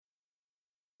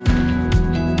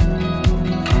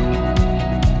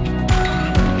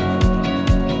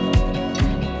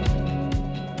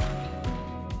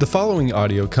The following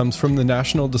audio comes from the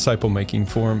National Disciple Making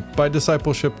Forum by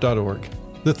discipleship.org.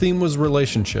 The theme was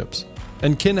relationships,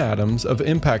 and Ken Adams of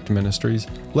Impact Ministries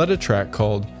led a track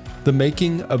called The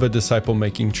Making of a Disciple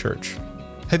Making Church.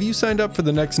 Have you signed up for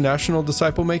the next National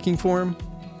Disciple Making Forum?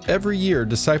 Every year,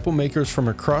 disciple makers from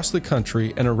across the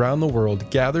country and around the world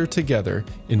gather together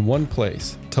in one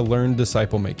place to learn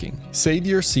disciple making. Save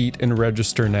your seat and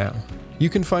register now. You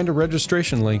can find a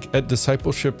registration link at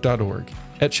discipleship.org.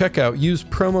 At checkout, use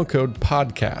promo code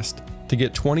PODCAST to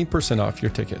get 20% off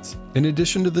your tickets. In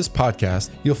addition to this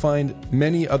podcast, you'll find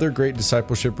many other great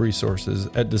discipleship resources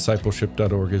at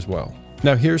discipleship.org as well.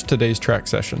 Now here's today's track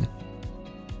session.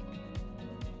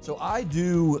 So I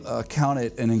do count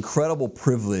it an incredible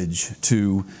privilege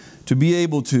to be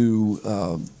able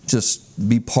to just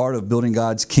be part of building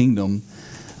God's kingdom,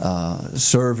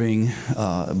 serving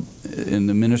in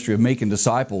the ministry of making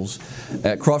disciples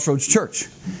at Crossroads Church.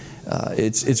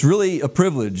 It's really a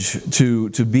privilege to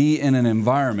be in an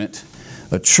environment,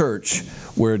 a church,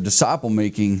 where disciple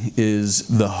making is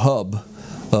the hub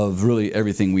of really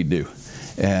everything we do.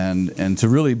 And to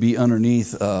really be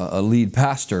underneath a lead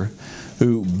pastor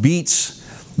who beats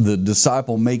the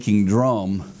disciple-making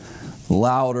drum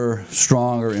louder,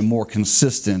 stronger, and more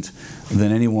consistent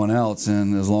than anyone else.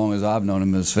 And as long as I've known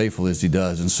him, as faithful as he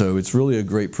does. And so it's really a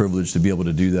great privilege to be able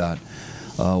to do that.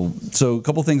 So a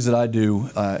couple things that I do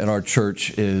at our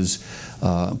church is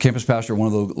campus pastor at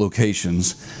one of the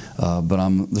locations, but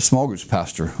I'm the small groups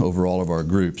pastor over all of our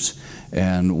groups.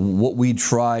 And what we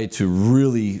try to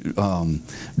really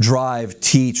drive,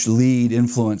 teach, lead,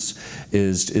 influence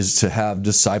is to have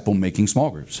disciple-making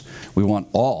small groups. We want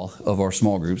all of our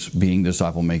small groups being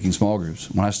disciple-making small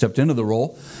groups. When I stepped into the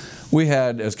role, we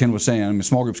had, as Ken was saying,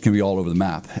 small groups can be all over the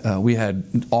map. We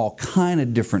had all kind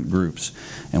of different groups.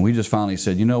 And we just finally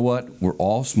said, you know what? We're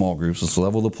all small groups. Let's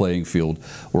level the playing field.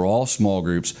 We're all small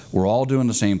groups. We're all doing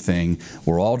the same thing.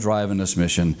 We're all driving this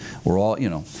mission. We're all,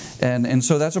 And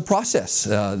so that's a process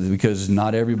because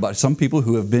not everybody, some people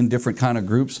who have been different kind of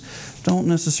groups don't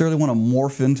necessarily want to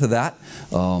morph into that.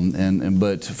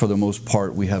 But for the most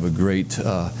part, we have a great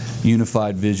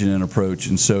unified vision and approach.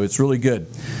 And so it's really good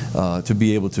to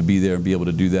be able to be there and be able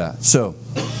to do that. So,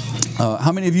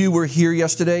 how many of you were here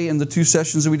yesterday in the 2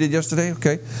 sessions that we did yesterday?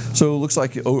 Okay, so it looks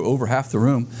like over half the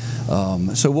room.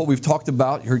 So what we've talked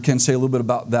about, you heard Ken say a little bit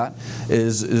about that,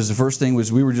 is the first thing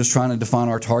was we were just trying to define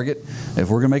our target. If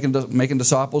we're going to making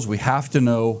disciples, we have to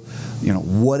know,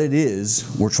 what it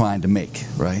is we're trying to make,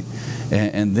 right?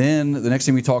 And then the next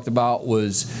thing we talked about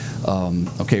was,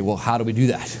 how do we do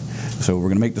that? So we're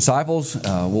going to make disciples.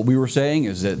 What we were saying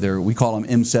is that we call them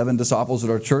M7 disciples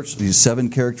at our church. These 7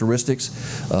 characteristics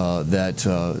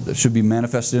that should be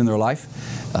manifested in their life.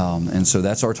 And so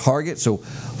that's our target. So,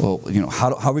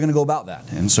 how are we going to go about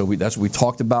that? And so that's what we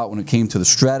talked about when it came to the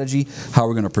strategy, how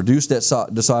we're going to produce that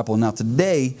disciple. And now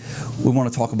today, we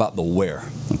want to talk about the where.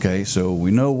 Okay, so we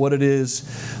know what it is.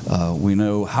 We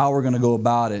know how we're going to go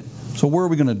about it. So where are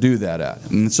we going to do that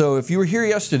at? And so if you were here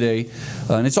yesterday,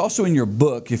 and it's also in your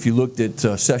book, if you looked at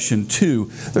session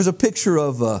 2, there's a picture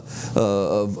of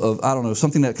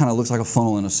something that kind of looks like a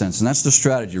funnel in a sense. And that's the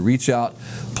strategy. Reach out,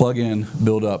 plug in,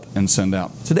 build up, and send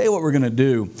out. Today what we're going to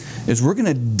do is we're going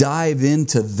to dive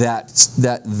into that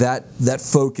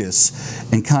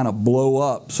focus and kind of blow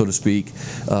up, so to speak,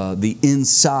 the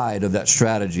inside of that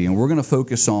strategy. And we're going to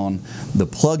focus on the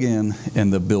plug in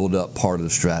and the build up part of the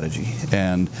strategy.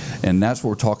 And that's what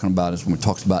we're talking about is when we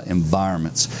talk about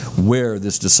environments, where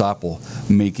this disciple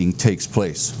making takes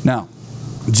place. Now,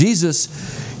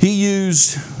 Jesus, he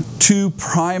used 2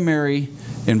 primary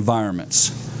environments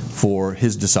for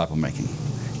his disciple making.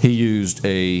 He used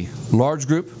a large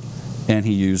group and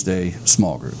he used a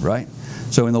small group, right?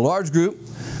 So in the large group,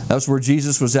 that's where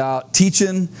Jesus was out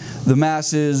teaching the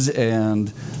masses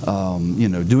and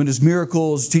doing his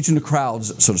miracles, teaching the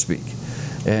crowds, so to speak.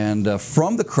 And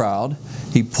from the crowd,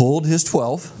 he pulled his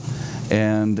 12,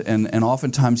 and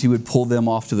oftentimes he would pull them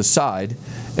off to the side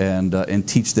and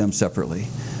teach them separately.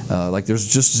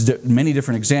 There's just many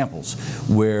different examples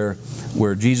where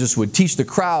Jesus would teach the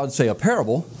crowd, say, a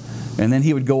parable, and then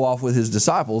he would go off with his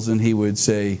disciples and he would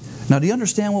say, now do you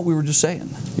understand what we were just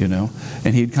saying?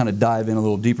 And he'd kind of dive in a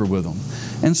little deeper with them.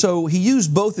 And so he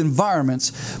used both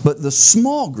environments, but the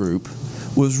small group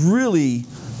was really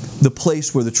the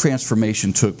place where the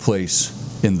transformation took place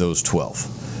in those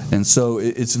 12. And so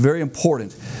it's very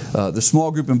important. The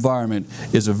small group environment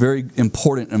is a very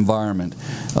important environment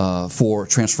for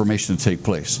transformation to take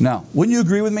place. Now, wouldn't you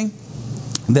agree with me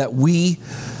that we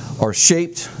are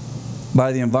shaped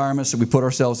by the environments that we put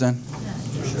ourselves in?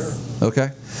 For sure.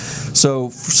 Okay? So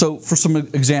for some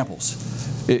examples,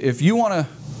 if you want to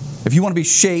If you want to be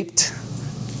shaped,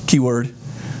 keyword,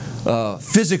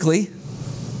 physically,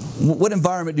 what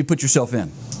environment do you put yourself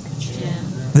in?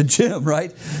 The gym,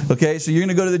 right? Okay, so you're going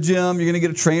to go to the gym, you're going to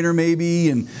get a trainer maybe,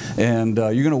 and you're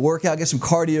going to work out, get some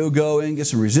cardio going, get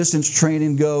some resistance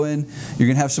training going. You're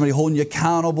going to have somebody holding you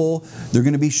accountable. They're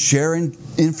going to be sharing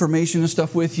information and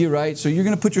stuff with you, right? So you're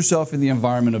going to put yourself in the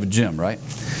environment of a gym, right?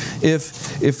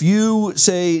 If you,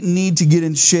 say, need to get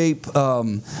in shape,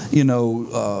 with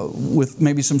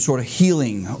maybe some sort of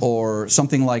healing or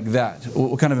something like that,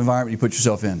 what kind of environment do you put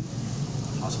yourself in?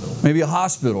 Maybe a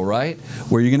hospital, right?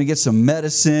 Where you're going to get some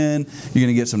medicine, you're going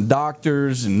to get some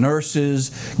doctors and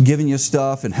nurses giving you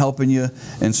stuff and helping you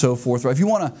and so forth. Right? If you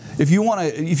want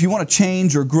to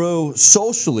change or grow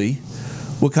socially,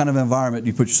 what kind of environment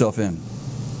do you put yourself in?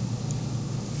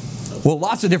 Well,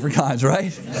 lots of different kinds,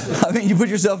 right? I mean, you put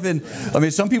yourself in,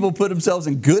 some people put themselves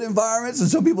in good environments and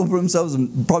some people put themselves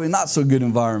in probably not so good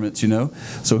environments,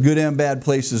 So good and bad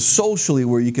places socially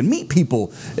where you can meet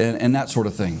people and that sort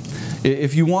of thing.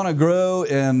 If you want to grow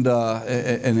and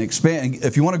expand,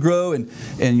 if you want to grow in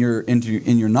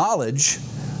your knowledge,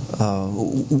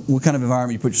 what kind of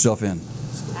environment you put yourself in?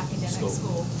 Academic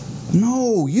school.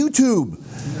 No, YouTube.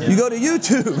 Yeah. You go to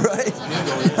YouTube, right?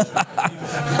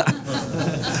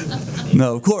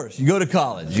 No, of course. You go to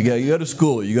college. You go to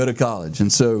school. You go to college.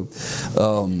 And so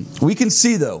we can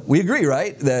see, though, we agree,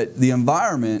 right, that the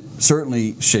environment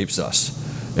certainly shapes us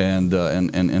and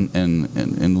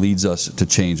leads us to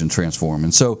change and transform.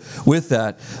 And so with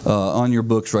that, on your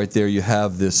books right there, you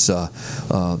have this,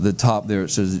 the top there, it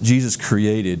says Jesus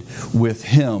created with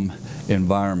Him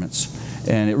environments.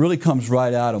 And it really comes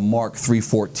right out of Mark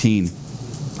 3:14.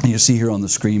 And you see here on the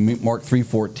screen, Mark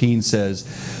 3:14 says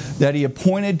that He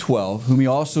appointed 12, whom He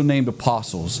also named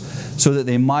apostles, so that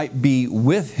they might be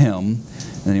with Him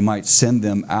and He might send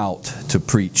them out to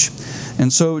preach.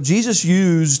 And so Jesus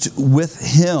used with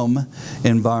Him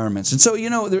environments. And so,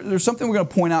 there's something we're going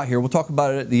to point out here. We'll talk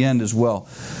about it at the end as well.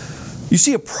 You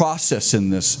see a process in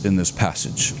this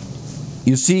passage.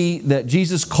 You see that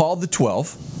Jesus called the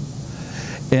 12,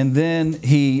 and then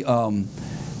He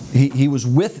was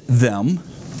with them,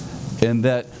 and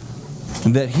that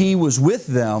He was with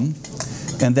them,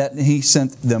 and that He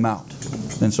sent them out.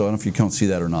 And so I don't know if you can see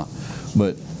that or not,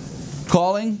 but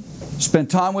calling, spent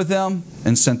time with them,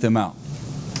 and sent them out.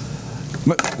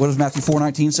 What does Matthew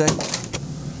 4:19 say?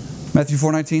 Matthew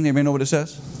 4:19, anybody know what it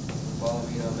says?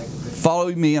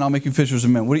 Follow me and I'll make you fishers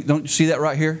of men. Don't you see that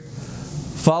right here?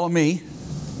 Follow me,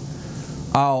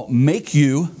 I'll make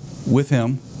you, with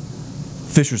Him,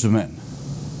 fishers of men.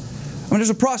 There's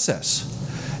a process.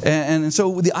 And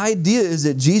so the idea is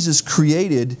that Jesus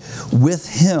created with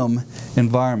Him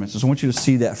environments. So I want you to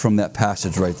see that from that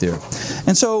passage right there.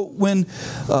 And so when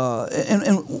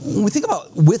we think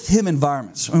about with Him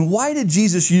environments, why did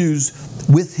Jesus use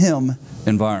with Him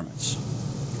environments?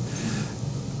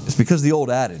 It's because of the old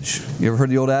adage. You ever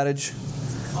heard the old adage?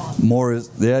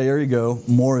 There you go.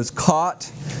 More is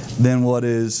caught than what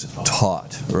is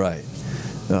taught. Right.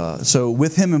 So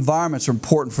with Him environments are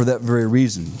important for that very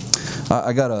reason.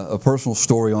 I got a personal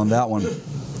story on that one.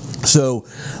 So,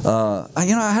 I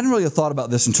hadn't really thought about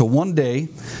this until one day,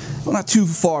 well, not too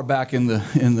far back in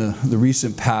the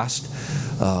recent past.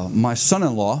 My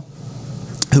son-in-law,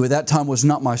 who at that time was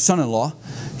not my son-in-law,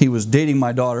 he was dating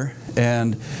my daughter,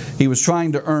 and he was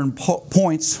trying to earn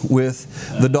points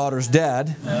with the daughter's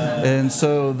dad. And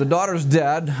so the daughter's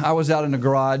dad, I was out in the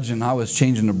garage and I was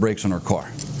changing the brakes on her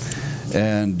car,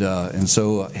 and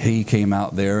so he came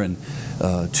out there and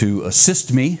to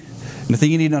assist me. And the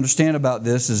thing you need to understand about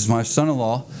this is my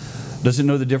son-in-law doesn't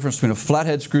know the difference between a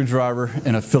flathead screwdriver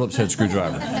and a Phillips head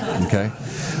screwdriver. Okay?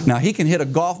 Now, he can hit a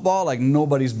golf ball like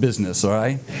nobody's business, all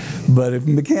right? But if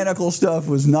mechanical stuff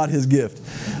was not his gift.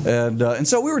 And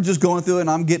so we were just going through it, and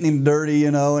I'm getting him dirty,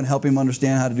 and helping him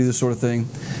understand how to do this sort of thing.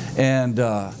 And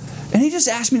he just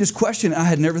asked me this question. I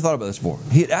had never thought about this before.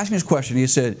 He had asked me this question. He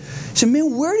said,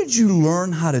 man, where did you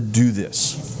learn how to do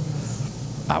this?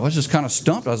 I was just kind of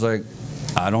stumped. I was like,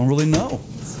 I don't really know.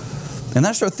 And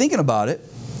I started thinking about it.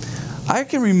 I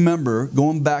can remember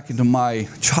going back into my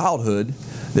childhood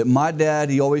that my dad,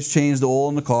 he always changed the oil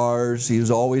in the cars. He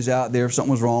was always out there if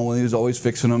something was wrong with him. He was always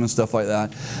fixing them and stuff like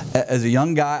that. As a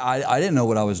young guy, I didn't know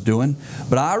what I was doing.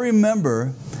 But I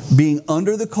remember being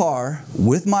under the car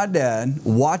with my dad,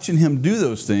 watching him do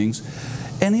those things.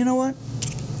 And you know what?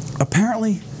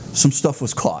 Apparently, some stuff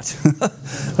was caught.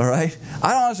 All right?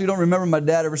 I honestly don't remember my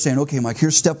dad ever saying, okay, Mike,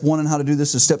 here's step 1 and how to do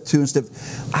this, and step 2 and step...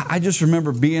 I just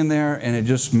remember being there, and it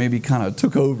just maybe kind of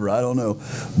took over. I don't know.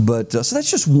 But so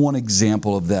that's just one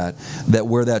example of that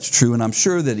where that's true. And I'm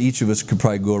sure that each of us could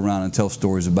probably go around and tell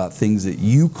stories about things that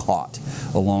you caught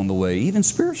along the way, even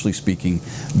spiritually speaking,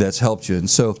 that's helped you. And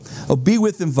so a be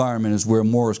with environment is where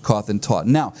more is caught than taught.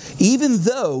 Now, even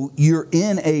though you're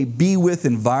in a be with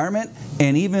environment,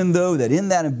 and even though that in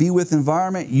that be with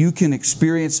environment you can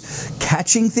experience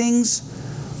catching things,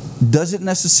 doesn't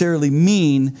necessarily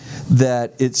mean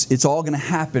that it's all going to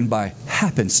happen by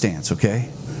happenstance, okay?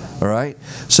 All right?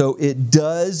 So it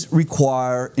does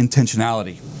require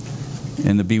intentionality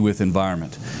in the be with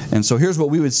environment. And so here's what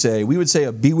we would say. We would say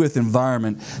a be with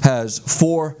environment has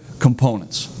 4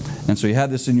 components. And so you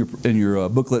have this in your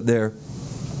booklet there.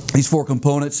 These 4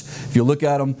 components, if you look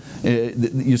at them,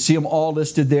 you see them all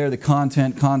listed there, the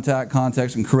content, contact,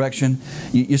 context, and correction.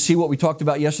 You see what we talked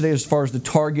about yesterday as far as the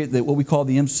target, what we call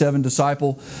the M7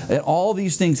 disciple. And all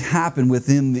these things happen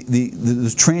within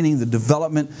the training, the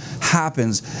development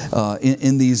happens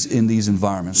in these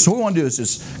environments. So what we want to do is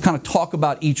just kind of talk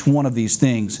about each one of these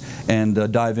things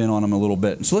and dive in on them a little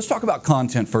bit. So let's talk about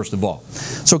content first of all.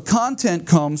 So content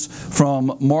comes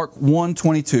from Mark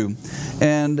 1:22.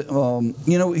 And,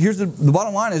 here's the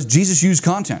bottom line is Jesus used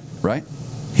content, right?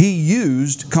 He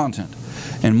used content.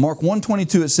 And Mark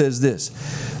 1:22, it says this: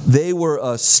 they were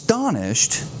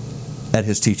astonished at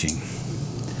his teaching,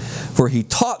 for he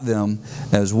taught them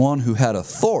as one who had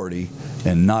authority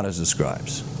and not as the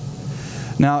scribes.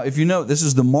 Now, if you know, this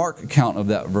is the Mark account of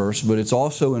that verse, but it's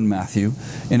also in Matthew.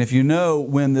 And if you know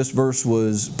when this verse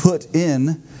was put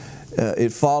in,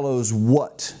 it follows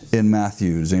what in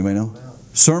Matthew? Does anybody know?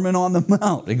 Sermon on the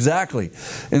Mount, exactly.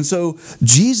 And so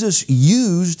Jesus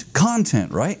used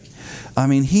content, right? I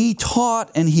mean, he taught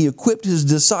and he equipped his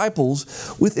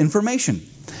disciples with information.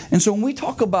 And so when we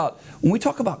talk about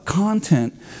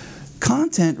content,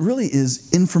 content really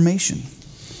is information.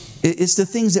 It's the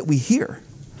things that we hear.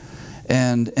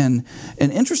 And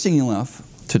interesting enough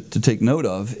to take note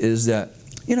of is that,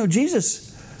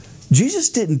 Jesus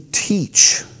didn't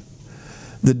teach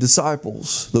the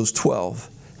disciples, those 12,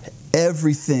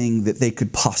 everything that they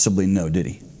could possibly know, did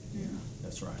he? Yeah,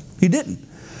 that's right. He didn't.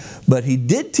 But he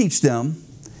did teach them,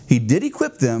 he did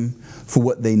equip them for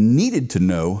what they needed to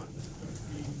know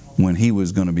when he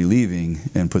was going to be leaving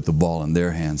and put the ball in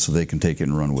their hands so they can take it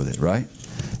and run with it, right?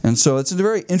 And so it's a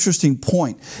very interesting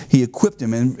point. He equipped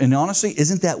them. And honestly,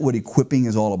 isn't that what equipping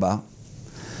is all about?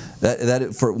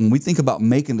 When we think about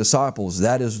making disciples,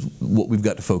 that is what we've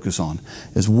got to focus on,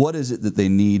 is what is it that they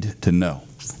need to know.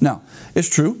 Now, it's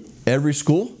true, every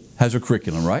school has a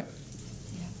curriculum, right?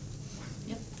 Yeah.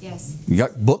 Yep. Yes. You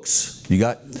got books, you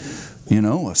got,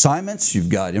 assignments, you've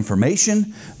got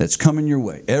information that's coming your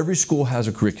way. Every school has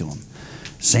a curriculum.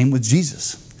 Same with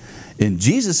Jesus. In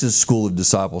Jesus' school of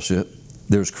discipleship,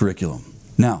 there's curriculum.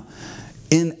 Now,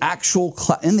 in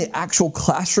the actual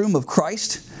classroom of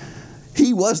Christ,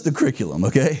 he was the curriculum,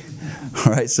 okay?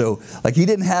 All right, so he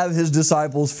didn't have his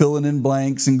disciples filling in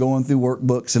blanks and going through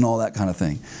workbooks and all that kind of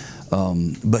thing.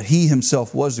 But he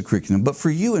himself was the curriculum. But for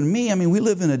you and me, we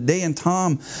live in a day and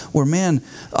time where,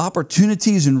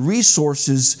 opportunities and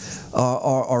resources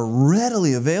are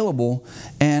readily available,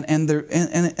 and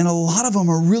a lot of them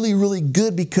are really, really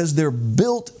good because they're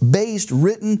built, based,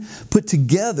 written, put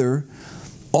together,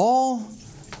 all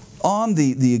on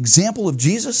the example of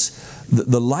Jesus,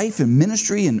 the life and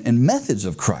ministry and methods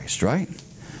of Christ, right?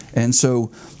 And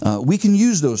so we can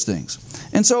use those things.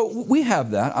 And so we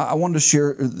have that. I wanted to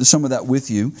share some of that with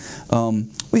you.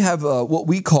 We have what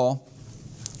we call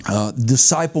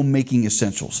disciple-making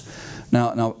essentials.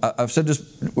 Now, I've said this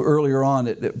earlier on,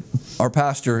 that our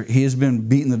pastor, he has been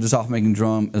beating the disciple-making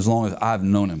drum as long as I've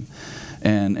known him.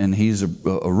 And he's a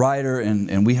writer,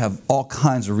 and we have all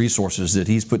kinds of resources that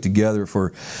he's put together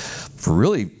for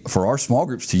our small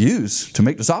groups to use to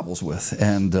make disciples with.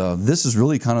 And this is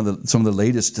really kind of some of the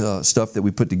latest stuff that we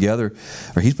put together,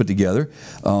 or he's put together.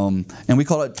 And we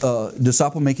call it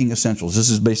Disciple Making Essentials.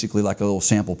 This is basically like a little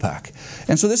sample pack.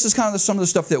 And so this is kind of some of the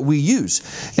stuff that we use.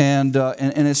 And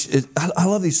I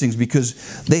love these things because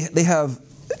they have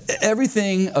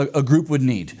everything a group would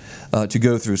need to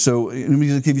go through. So let me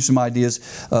just give you some ideas.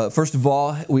 First of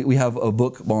all, we have a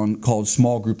book called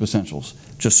Small Group Essentials.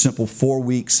 Just simple 4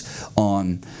 weeks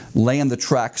on laying the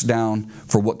tracks down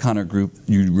for what kind of group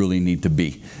you really need to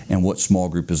be and what small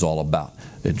group is all about.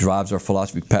 It drives our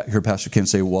philosophy. Here, Pastor Ken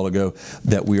said a while ago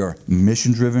that we are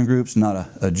mission-driven groups, not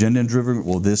agenda-driven.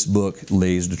 Well, this book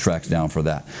lays the tracks down for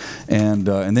that. And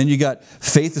then you got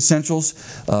faith essentials.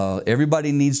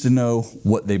 Everybody needs to know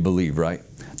what they believe, right?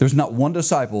 There's not one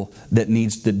disciple that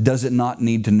does it not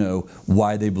need to know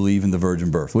why they believe in the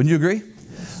virgin birth. Wouldn't you agree?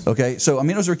 Okay, so I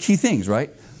mean, those are key things, right?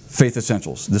 Faith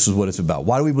essentials. This is what it's about.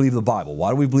 Why do we believe the Bible?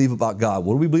 Why do we believe about God?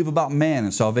 What do we believe about man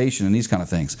and salvation and these kind of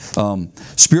things?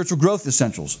 Spiritual growth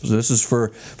essentials. So this is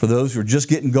for those who are just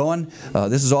getting going.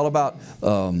 This is all about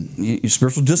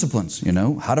spiritual disciplines. You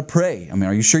know, how to pray. I mean,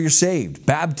 are you sure you're saved?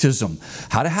 Baptism.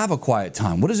 How to have a quiet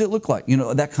time. What does it look like? You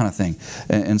know, that kind of thing.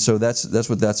 And so that's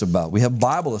what that's about. We have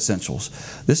Bible essentials.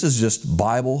 This is just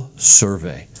Bible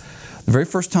survey. The very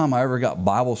first time I ever got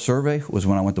Bible survey was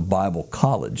when I went to Bible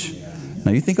college.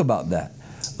 Now you think about that.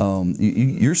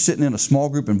 You're sitting in a small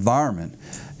group environment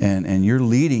and you're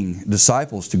leading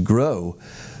disciples to grow,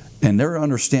 and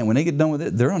when they get done with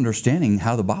it, they're understanding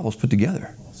how the Bible's put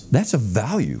together. That's a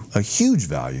value, a huge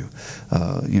value.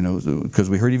 Because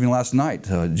we heard even last night,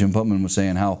 Jim Putman was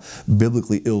saying how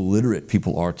biblically illiterate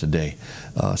people are today.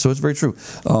 So it's very true.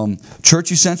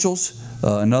 Church essentials,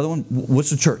 another one.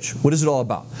 What's the church? What is it all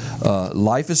about?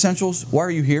 Life essentials. Why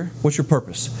are you here? What's your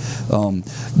purpose?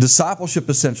 Discipleship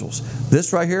essentials.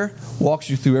 This right here walks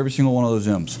you through every single one of those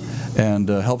M's and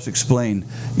helps explain,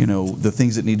 the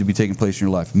things that need to be taking place in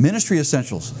your life. Ministry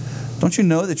essentials. Don't you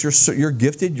know that you're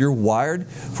gifted, you're wired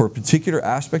for a particular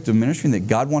aspect of ministry and that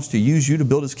God wants to use you to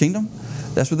build His kingdom?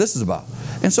 That's what this is about.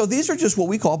 And so these are just what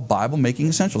we call Bible-making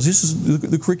essentials. This is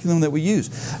the curriculum that we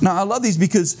use. Now, I love these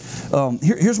because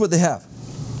here's what they have.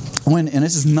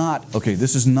 This is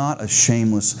not a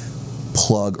shameless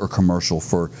plug or commercial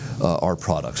for our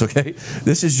products, okay?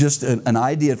 This is just an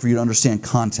idea for you to understand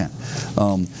content.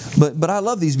 But I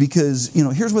love these because,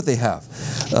 here's what they have.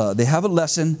 They have a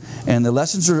lesson, and the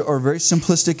lessons are very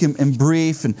simplistic and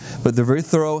brief, but they're very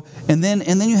thorough. And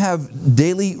then you have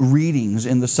daily readings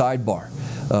in the sidebar.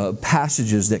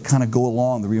 Passages that kind of go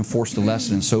along to reinforce the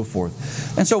lesson and so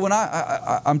forth. And so when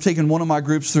I'm taking one of my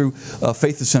groups through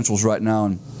Faith Essentials right now,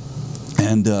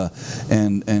 and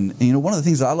one of the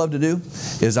things that I love to do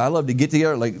is I love to get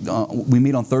together. Like we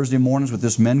meet on Thursday mornings with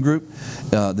this men's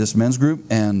group,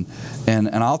 and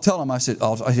I'll tell them. I'll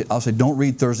say don't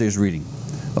read Thursday's reading.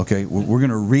 Okay, we're going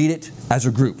to read it as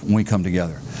a group when we come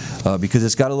together. Because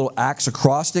it's got a little Acts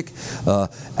acrostic,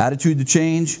 attitude to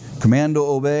change, command to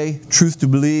obey, truth to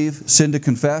believe, sin to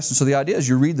confess. And so the idea is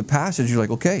you read the passage, you're like,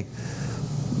 okay,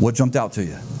 what jumped out to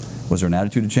you? Was there an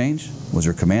attitude to change? Was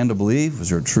there a command to believe? Was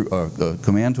there a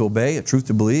command to obey, a truth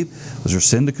to believe? Was there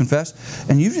sin to confess?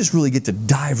 And you just really get to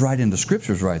dive right into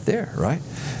Scriptures right there, right?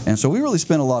 And so we really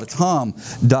spend a lot of time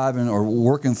diving or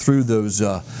working through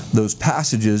those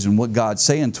passages and what God's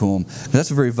saying to them.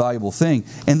 That's a very valuable thing.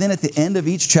 And then at the end of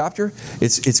each chapter,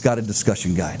 it's got a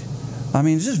discussion guide. I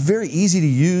mean, it's just very easy to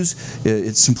use.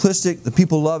 It's simplistic. The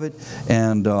people love it.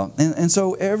 And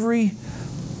so every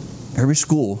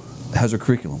school has a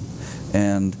curriculum.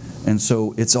 And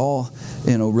so it's all,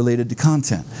 related to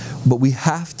content. But we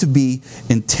have to be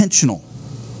intentional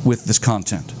with this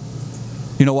content.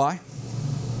 You know why?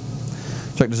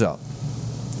 Check this out.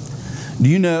 Do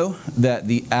you know that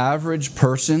the average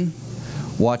person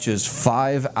watches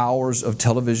 5 hours of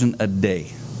television a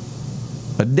day?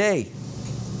 A day.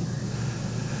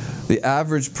 The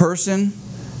average person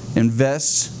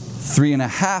invests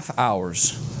 3.5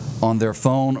 hours on their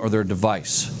phone or their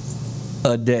device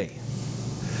a day.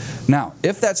 Now,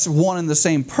 if that's one and the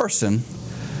same person,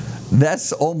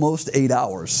 that's almost 8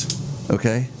 hours,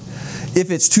 okay? If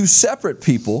it's two separate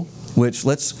people, which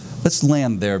let's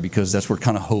land there because that's where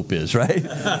kind of hope is, right?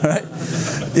 Right?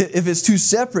 If it's two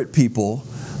separate people,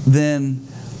 then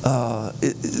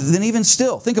even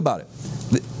still, think about it.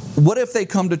 What if they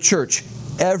come to church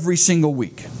every single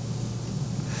week?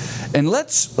 And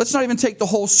let's not even take the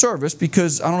whole service,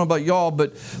 because I don't know about y'all,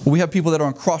 but we have people that are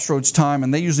on crossroads time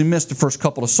and they usually miss the first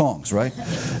couple of songs, right?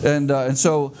 And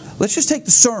so let's just take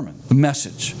the sermon, the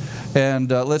message, and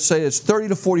let's say it's 30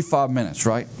 to 45 minutes,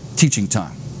 right? Teaching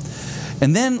time.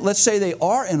 And then let's say they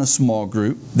are in a small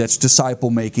group that's disciple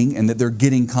making and that they're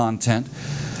getting content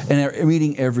and they're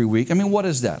meeting every week. I mean, what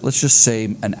is that? Let's just say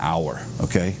an hour,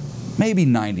 okay? Maybe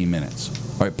 90 minutes.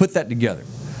 All right, put that together.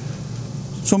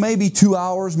 So maybe 2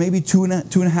 hours, maybe two and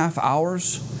a half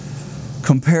hours,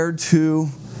 compared to,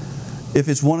 if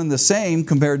it's one and the same,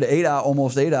 compared to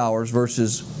almost 8 hours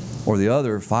versus, or the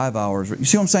other 5 hours. You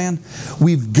see what I'm saying?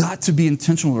 We've got to be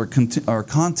intentional with our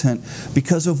content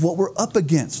because of what we're up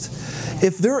against.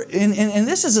 If they're and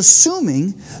this is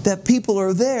assuming that people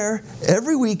are there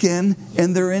every weekend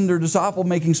and they're in their disciple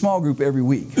making small group every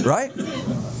week, right?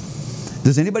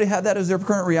 Does anybody have that as their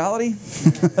current reality?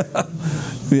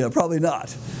 Yeah, probably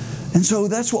not. And so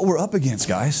that's what we're up against,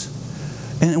 guys.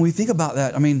 And we think about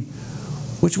that. I mean,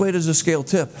 which way does the scale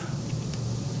tip?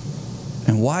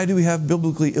 And why do we have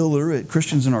biblically illiterate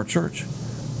Christians in our church?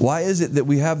 Why is it that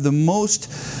we have the most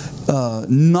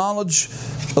knowledge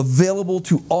available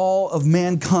to all of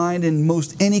mankind in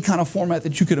most any kind of format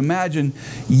that you could imagine,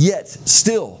 yet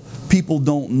still people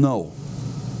don't know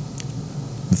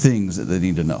the things that they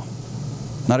need to know?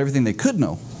 Not everything they could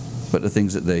know, but the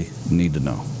things that they need to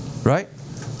know, right?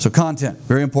 So content,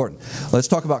 very important. Let's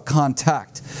talk about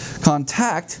contact.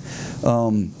 Contact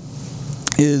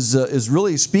is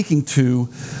really speaking to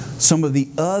some of the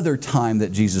other time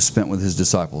that Jesus spent with His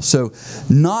disciples. So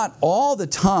not all the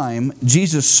time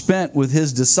Jesus spent with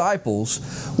His disciples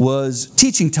was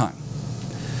teaching time.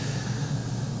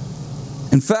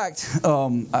 In fact,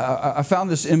 I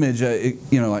found this image.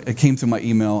 It came through my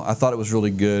email. I thought it was really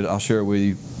good. I'll share it with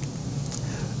you.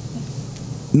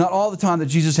 Not all the time that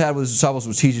Jesus had with His disciples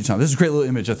was teaching time. This is a great little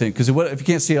image, I think, because if you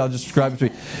can't see it, I'll just describe it to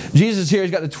you. Jesus is here.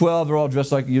 He's got the 12. They're all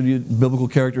dressed like biblical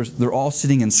characters. They're all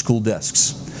sitting in school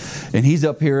desks. And He's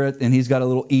up here, and He's got a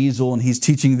little easel, and He's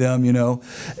teaching them,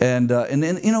 And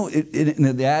then,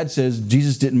 the ad says,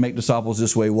 Jesus didn't make disciples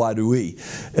this way, why do we?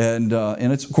 And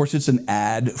of course, it's an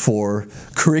ad for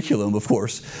curriculum, of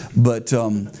course. But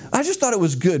I just thought it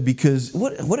was good because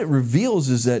what it reveals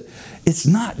is that it's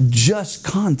not just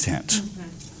content.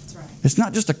 That's right. It's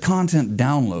not just a content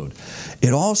download.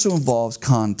 It also involves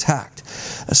contact.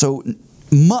 So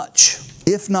much,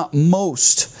 if not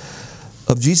most,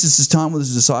 of Jesus' time with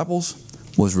His disciples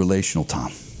was relational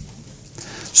time.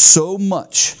 So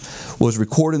much was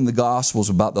recorded in the Gospels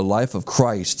about the life of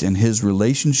Christ and His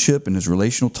relationship and His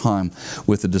relational time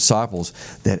with the disciples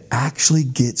that actually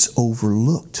gets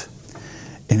overlooked.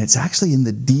 And it's actually in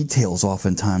the details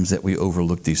oftentimes that we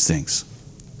overlook these things.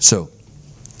 So,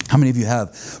 how many of you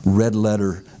have red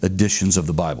letter editions of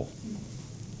the Bible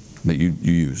that you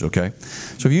use, okay?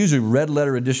 So if you use a red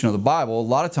letter edition of the Bible, a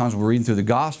lot of times when we're reading through the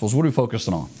Gospels, what are we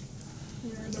focusing on?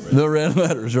 The red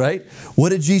letters, right? What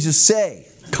did Jesus say?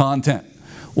 Content.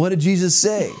 What did Jesus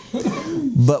say?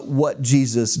 But what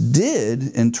Jesus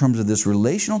did in terms of this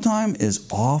relational time is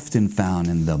often found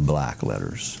in the black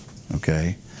letters,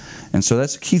 okay? And so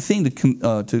that's a key thing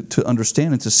to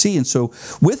understand and to see. And so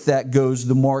with that goes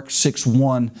the Mark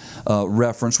 6:1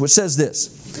 reference, which says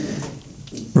this.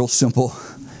 Real simple.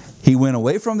 He went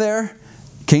away from there,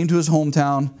 came to His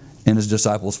hometown, and His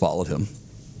disciples followed Him.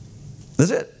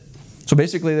 That's it. So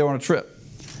basically they were on a trip.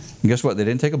 And guess what? They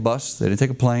didn't take a bus. They didn't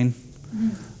take a plane.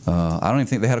 I don't even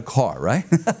think they had a car, right?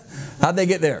 How'd they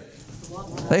get there?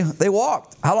 They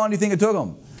walked. How long do you think it took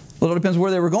them? Well, it depends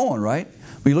where they were going, right?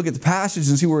 But you look at the passage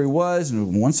and see where He was,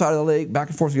 and one side of the lake, back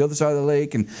and forth to the other side of the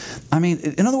lake. And I mean,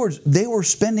 in other words, they were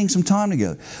spending some time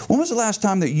together. When was the last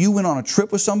time that you went on a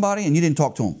trip with somebody and you didn't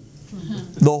talk to them?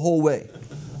 The whole way,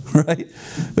 right?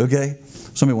 Okay?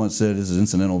 Somebody once said, this is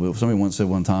incidental, but somebody once said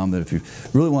one time that if you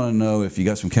really want to know if you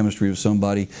got some chemistry with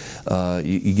somebody,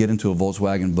 you get into a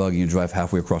Volkswagen bug and you drive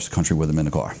halfway across the country with them in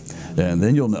the car. And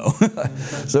then you'll know.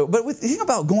 So, but think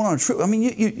about going on a trip. I mean,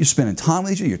 you're spending time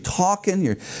with each other, you're talking,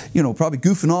 you're probably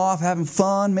goofing off, having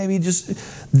fun, maybe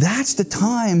that's the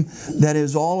time that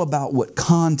is all about what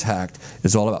contact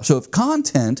is all about. So if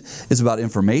content is about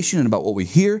information and about what we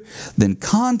hear, then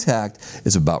contact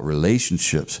is about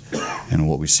relationships and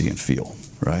what we see and feel.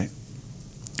 Right?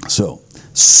 So,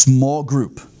 small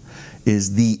group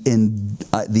is the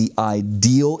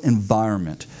ideal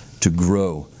environment to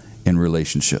grow in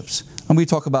relationships. And we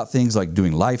talk about things like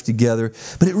doing life together,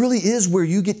 but it really is where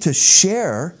you get to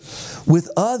share with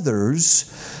others,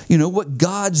 what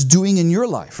God's doing in your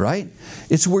life, right?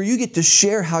 It's where you get to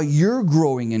share how you're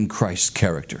growing in Christ's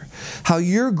character, how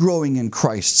you're growing in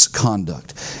Christ's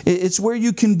conduct. It's where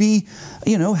you can be,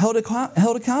 held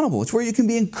accountable. It's where you can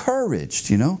be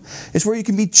encouraged, It's where you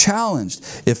can be challenged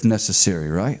if necessary,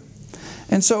 right?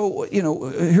 And so,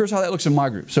 here's how that looks in my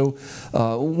group. So,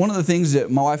 one of the things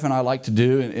that my wife and I like to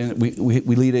do, and we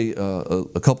lead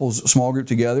a couples small group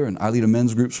together, and I lead a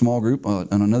men's group small group on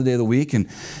another day of the week. And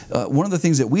one of the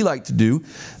things that we like to do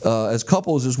as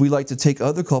couples is we like to take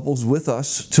other couples with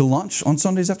us to lunch on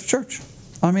Sundays after church.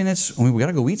 We got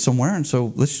to go eat somewhere, and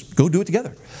so let's go do it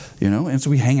together, And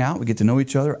so we hang out, we get to know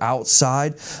each other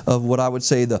outside of what I would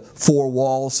say the four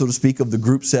walls, so to speak, of the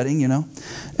group setting,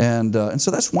 And so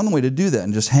that's one way to do that,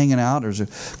 and just hanging out. There's a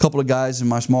couple of guys in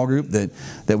my small group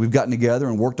that we've gotten together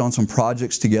and worked on some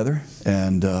projects together,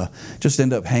 and just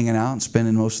end up hanging out and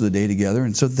spending most of the day together.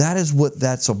 And so that is what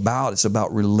that's about. It's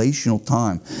about relational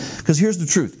time. Because here's the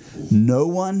truth. No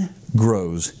one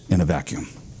grows in a vacuum.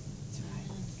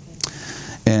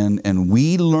 And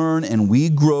we learn and we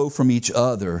grow from each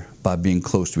other by being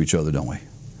close to each other, don't we?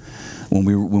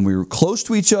 When we're close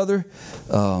to each other,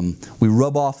 we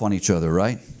rub off on each other,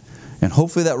 right? And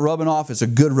hopefully that rubbing off is a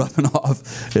good rubbing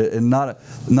off and not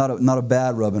a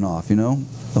bad rubbing off, you know?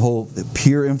 The whole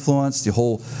peer influence, the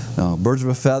whole birds of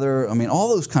a feather, I mean, all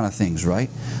those kind of things, right?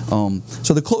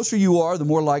 So the closer you are, the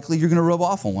more likely you're going to rub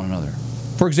off on one another.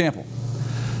 For example,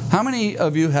 how many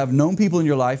of you have known people in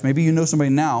your life, maybe you know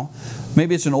somebody now,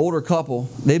 maybe it's an older couple,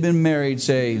 they've been married,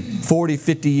 say, 40,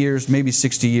 50 years, maybe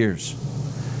 60 years.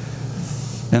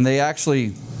 And they actually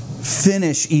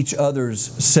finish each other's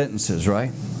sentences,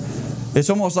 right? It's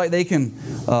almost like they can,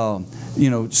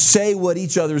 say what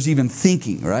each other's even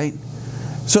thinking, right?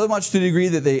 So much to the degree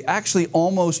that they actually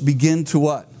almost begin to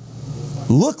what?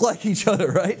 Look like each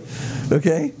other, right?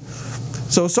 Okay?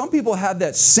 So some people have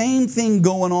that same thing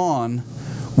going on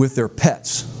with their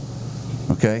pets.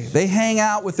 Okay? They hang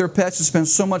out with their pets and spend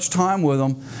so much time with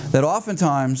them that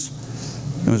oftentimes,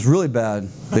 it was really bad,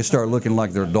 they start looking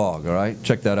like their dog, all right?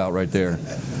 Check that out right there.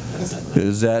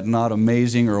 Is that not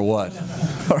amazing or what?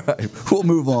 All right, we'll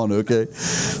move on, okay?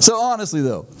 So honestly,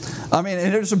 though, I mean,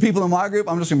 and there's some people in my group,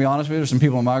 I'm just going to be honest with you, there's some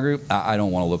people in my group, I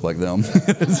don't want to look like them.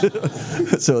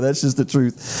 So that's just the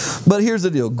truth. But here's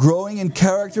the deal. Growing in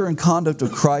character and conduct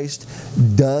of Christ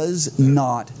does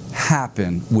not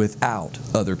happen without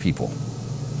other people.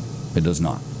 It does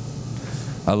not.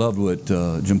 I loved what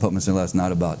Jim Putman said last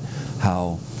night about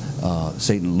how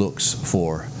Satan looks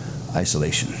for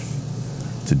isolation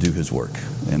to do his work.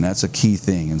 And that's a key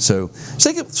thing. And so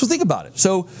think about it.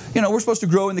 So, we're supposed to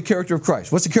grow in the character of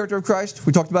Christ. What's the character of Christ?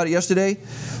 We talked about it yesterday.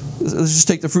 Let's just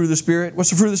take the fruit of the Spirit. What's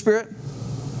the fruit of the Spirit?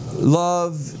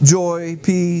 Love, joy,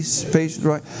 peace, patience,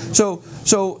 right? So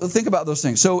think about those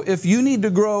things. So if you need to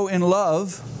grow in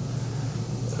love,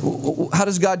 how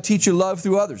does God teach you love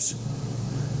through others?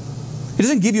 He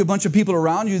doesn't give you a bunch of people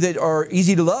around you that are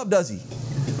easy to love, does He?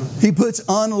 He puts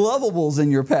unlovables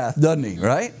in your path, doesn't He,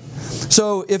 right?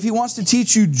 So if He wants to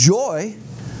teach you joy,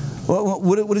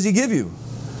 what does He give you?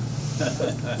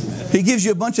 He gives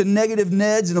you a bunch of negative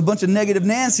Neds and a bunch of negative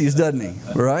Nancys, doesn't He?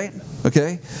 Right?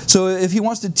 Okay? So if He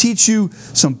wants to teach you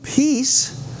some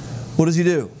peace, what does He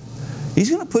do? He's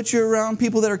going to put you around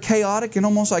people that are chaotic and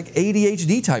almost like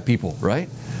ADHD type people, right?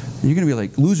 And you're going to be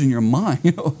like losing your mind.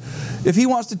 If He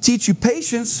wants to teach you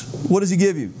patience, what does He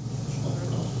give you?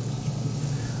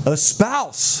 A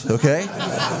spouse, okay?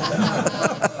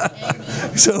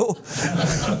 So,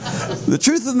 the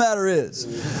truth of the matter is,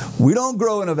 we don't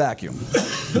grow in a vacuum.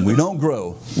 We don't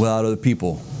grow without other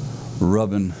people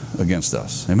rubbing against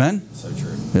us. Amen? So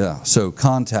true. Yeah, so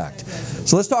contact.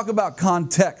 So let's talk about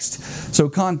context. So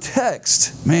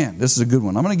context, man, this is a good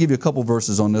one. I'm going to give you a couple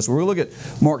verses on this. We're going to look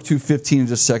at Mark 2:15 in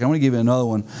just a second. I'm going to give you another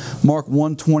one. Mark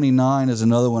 1:29 is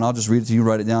another one. I'll just read it to you,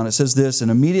 write it down. It says this,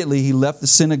 and immediately he left the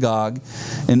synagogue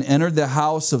and entered the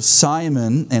house of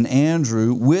Simon and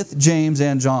Andrew with James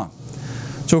and John.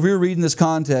 So if we were reading this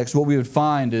context, what we would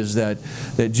find is that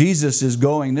Jesus is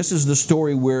going, this is the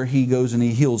story where He goes and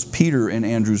He heals Peter and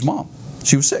Andrew's mom.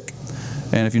 She was sick.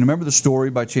 And if you remember the story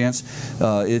by chance,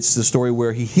 it's the story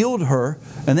where He healed her,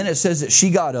 and then it says that she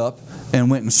got up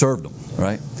and went and served them,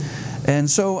 right? And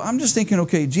so I'm just thinking,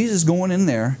 okay, Jesus going in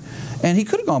there, and He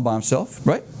could have gone by Himself,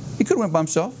 right? He could have went by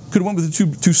Himself, could have went with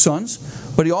the two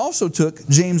sons, but He also took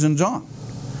James and John.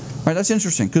 Right, that's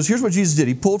interesting, because here's what Jesus did.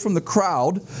 He pulled from the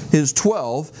crowd His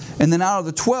 12, and then out of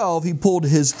the 12, He pulled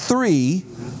His 3,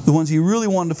 the ones He really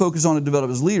wanted to focus on to develop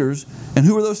as leaders. And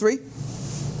who were those 3?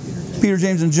 Peter,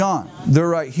 James, and John. They're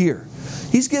right here.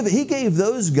 He gave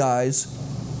those guys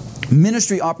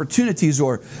ministry opportunities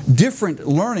or different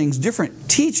learnings,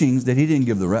 different teachings that He didn't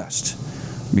give the rest.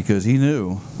 Because He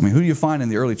knew, who do you find in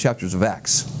the early chapters of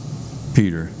Acts?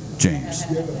 Peter, James.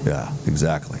 Yeah,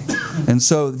 exactly. And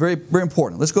so, very, very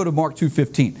important. Let's go to Mark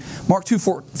 2:15. Mark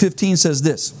 2:15 says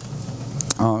this.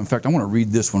 In fact, I want to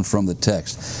read this one from the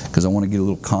text because I want to get a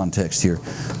little context here.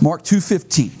 Mark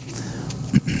 2:15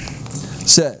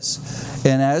 says,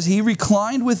 and as He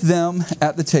reclined with them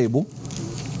at the table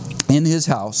in His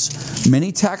house,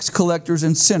 many tax collectors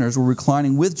and sinners were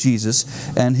reclining with Jesus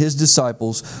and His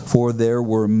disciples, for there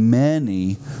were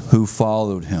many who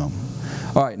followed Him.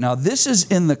 All right, now this is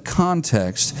in the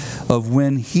context of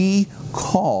when He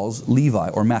calls Levi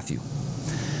or Matthew.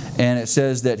 And it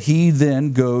says that He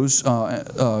then goes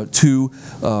to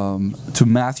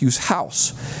Matthew's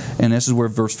house. And this is where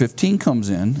verse 15 comes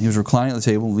in. He was reclining at the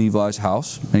table in Levi's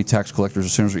house. Many tax collectors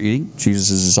and sinners were eating. Jesus'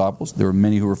 disciples. There were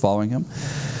many who were following Him.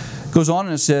 It goes on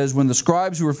and it says, when the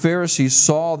scribes who were Pharisees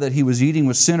saw that He was eating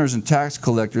with sinners and tax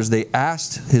collectors, they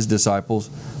asked His disciples,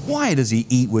 why does He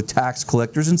eat with tax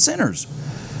collectors and sinners?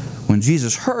 When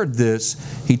Jesus heard this,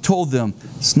 He told them,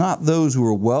 it's not those who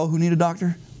are well who need a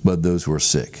doctor, but those who are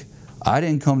sick. I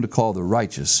didn't come to call the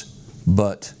righteous,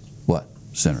 but what?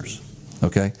 Sinners.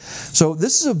 Okay? So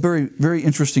this is a very, very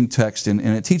interesting text, and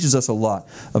it teaches us a lot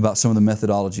about some of the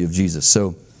methodology of Jesus.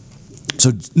 So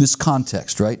this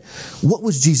context, right? What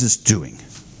was Jesus doing?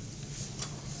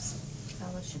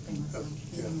 Fellowshipping with them,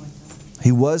 eating with them.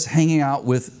 He was hanging out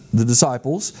with the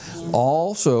disciples,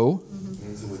 also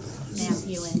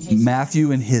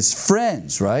Matthew and his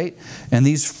friends, right? And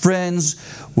these friends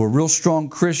were real strong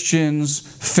Christians,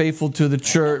 faithful to the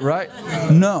church, right?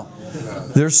 No.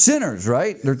 They're sinners,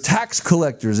 right? They're tax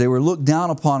collectors. They were looked down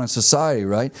upon in society,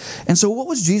 right? And so what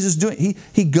was Jesus doing?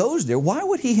 He goes there. Why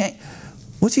would he hang?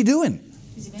 What's he doing?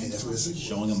 He's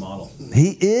showing a model.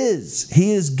 He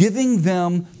is giving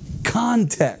them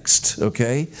context,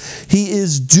 okay? He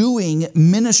is doing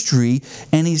ministry,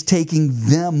 and he's taking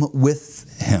them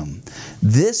with him.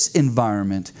 This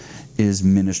environment is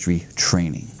ministry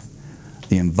training.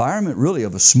 The environment really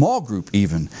of a small group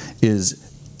even is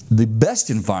the best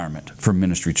environment for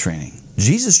ministry training.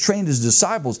 Jesus trained his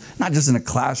disciples, not just in a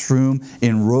classroom,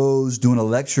 in rows, doing a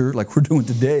lecture like we're doing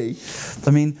today.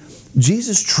 I mean,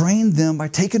 Jesus trained them by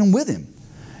taking them with him.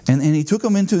 And he took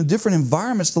them into different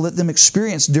environments to let them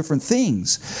experience different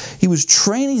things. He was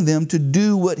training them to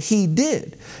do what he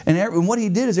did. And what he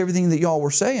did is everything that y'all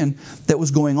were saying that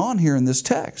was going on here in this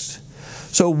text.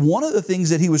 So one of the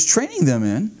things that he was training them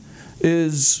in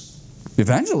is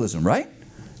evangelism, right?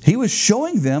 He was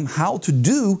showing them how to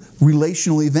do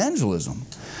relational evangelism.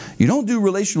 You don't do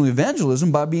relational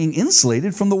evangelism by being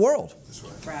insulated from the world.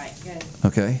 Right, good.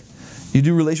 Okay? You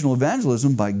do relational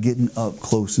evangelism by getting up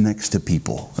close next to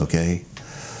people, okay?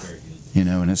 You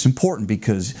know, and it's important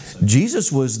because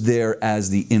Jesus was there as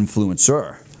the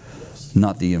influencer,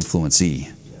 not the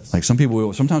influencee. Like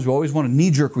sometimes we always want to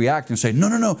knee-jerk react and say,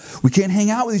 no, we can't hang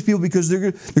out with these people because they're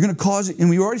going to cause it. And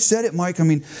we already said it, Mike. I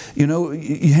mean, you know,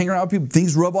 you hang around with people,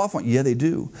 things rub off on you. Yeah, they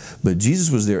do. But Jesus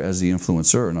was there as the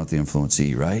influencer, not the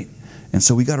influencee, right? And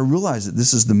so we got to realize that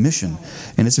this is the mission.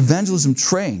 And it's evangelism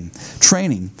training.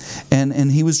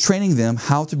 And he was training them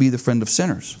how to be the friend of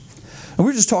sinners. And we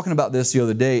were just talking about this the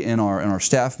other day in our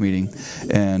staff meeting.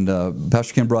 And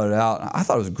Pastor Ken brought it out. I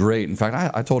thought it was great. In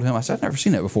fact, I told him, I said, I've never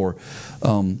seen that before.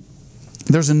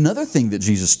 There's another thing that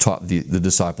Jesus taught the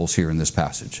disciples here in this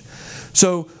passage.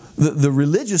 So the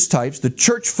religious types, the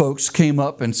church folks came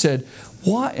up and said,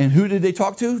 what? And who did they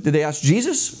talk to? Did they ask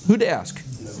Jesus? Who did they ask?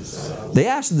 They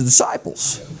asked the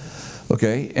disciples.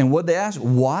 Okay, and what they asked,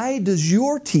 why does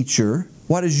your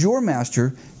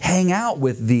master hang out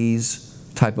with these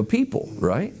type of people,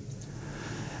 right?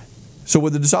 So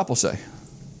what did the disciples say?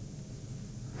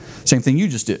 Same thing you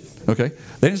just did, okay?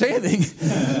 They didn't say anything.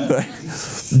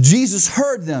 Jesus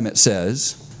heard them, it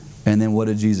says, and then what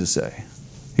did Jesus say?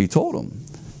 He told them.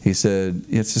 He said,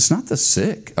 it's not the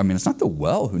sick. I mean, it's not the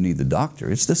well who need the doctor.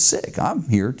 It's the sick. I'm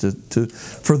here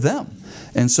for them.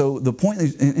 And so the point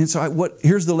is,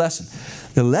 here's the lesson.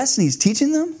 The lesson he's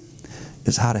teaching them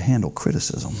is how to handle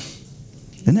criticism.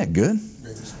 Isn't that good?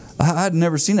 I'd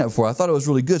never seen that before. I thought it was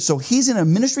really good. So he's in a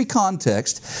ministry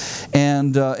context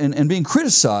and being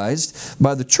criticized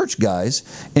by the church guys,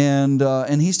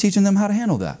 and he's teaching them how to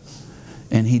handle that.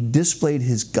 And he displayed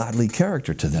his godly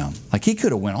character to them. Like he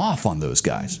could have went off on those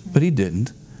guys, but he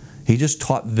didn't. He just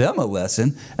taught them a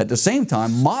lesson at the same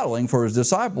time modeling for his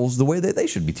disciples the way that they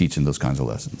should be teaching those kinds of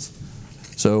lessons.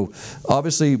 So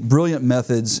obviously brilliant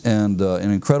methods and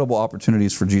incredible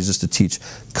opportunities for Jesus to teach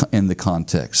in the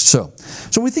context. So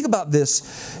when we think about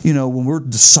this, you know, when we're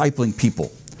discipling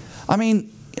people, I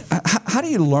mean, how do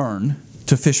you learn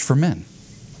to fish for men?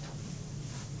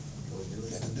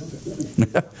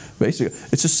 Basically,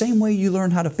 it's the same way you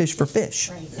learn how to fish for fish.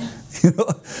 Right.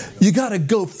 You got to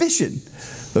go fishing.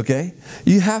 Okay,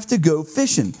 you have to go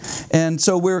fishing, and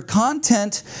so where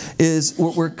content is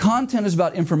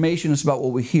about information, it's about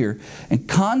what we hear, and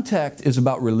contact is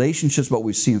about relationships, what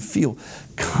we see and feel.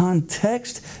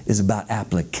 Context is about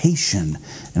application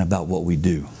and about what we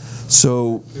do.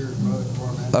 So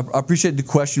I appreciate the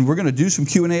question. We're going to do some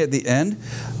Q&A at the end.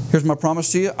 Here's my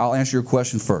promise to you. I'll answer your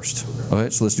question first. Okay,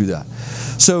 so let's do that.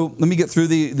 So let me get through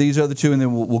these other two, and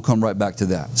then we'll come right back to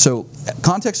that. So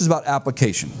context is about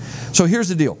application. So here's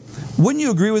the deal. Wouldn't you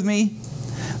agree with me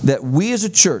that we as a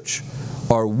church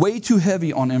are way too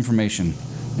heavy on information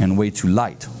and way too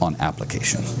light on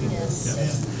application?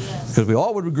 Yes. Because we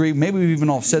all would agree, maybe we've even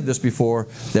all said this before,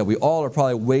 that we all are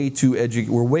probably way too educated.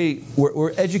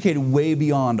 We're educated way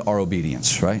beyond our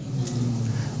obedience, right?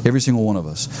 Every single one of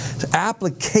us. So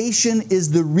application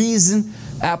is the reason.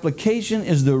 Application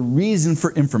is the reason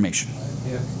for information.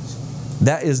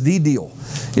 That is the deal.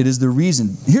 It is the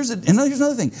reason. Here's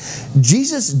another thing.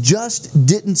 Jesus just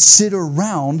didn't sit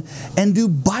around and do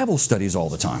Bible studies all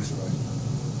the time.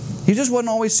 He just wasn't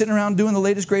always sitting around doing the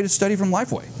latest, greatest study from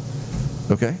Lifeway.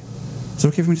 Okay? Is it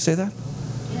okay for me to say that?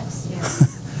 Yes.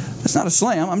 Yes. It's not a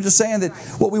slam. I'm just saying that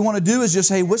what we want to do is just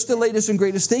say, what's the latest and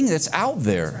greatest thing that's out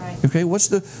there? That's right. Okay, what's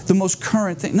the most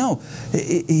current thing? No,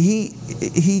 he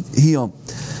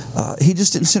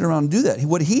just didn't sit around and do that.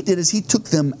 What he did is he took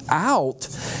them out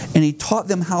and he taught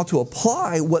them how to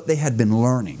apply what they had been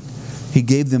learning. He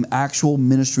gave them actual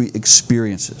ministry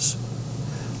experiences.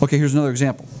 Okay, here's another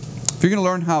example. If you're going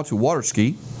to learn how to water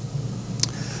ski,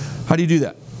 how do you do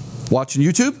that? Watching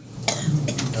YouTube?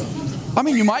 I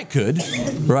mean, you might could,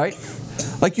 right?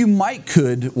 Like you might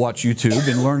could watch YouTube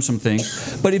and learn some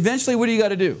things, but eventually what do you got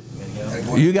to do?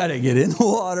 You got to get in the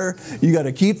water. You got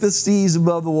to keep the skis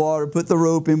above the water, put the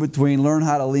rope in between, learn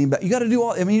how to lean back. You got to do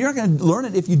all, I mean, you're not going to learn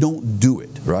it if you don't do it,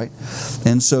 right?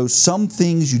 And so some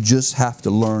things you just have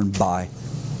to learn by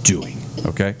doing,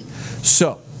 okay?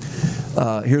 So,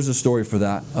 here's a story for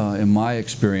that. In my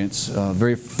experience,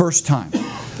 very first time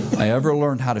I ever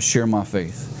learned how to share my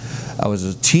faith. I was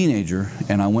a teenager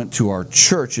and I went to our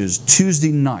church's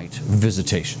Tuesday night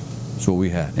visitation. That's what we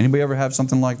had. Anybody ever have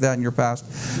something like that in your past?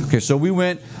 Okay, so we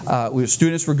went,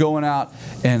 students were going out,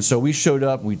 and so we showed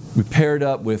up, we paired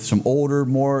up with some older,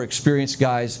 more experienced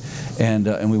guys,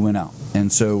 and we went out.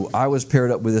 And so I was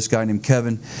paired up with this guy named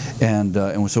Kevin, and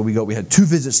so we had 2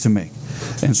 visits to make.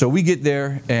 And so we get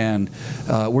there, and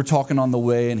we're talking on the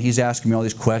way, and he's asking me all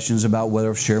these questions about whether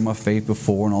I've shared my faith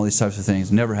before and all these types of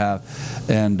things. Never have.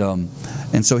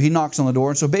 And so he knocks on the door,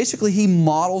 and so basically he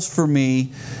models for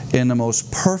me in the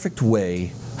most perfect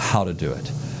way how to do it.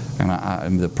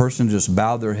 And the person just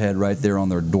bowed their head right there on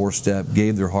their doorstep,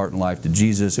 gave their heart and life to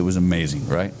Jesus. It was amazing,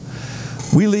 right?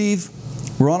 We leave.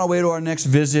 We're on our way to our next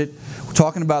visit. We're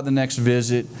talking about the next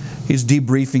visit. He's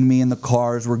debriefing me in the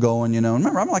car as we're going, you know.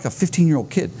 Remember, I'm like a 15-year-old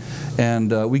kid.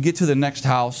 And we get to the next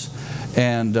house,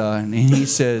 and he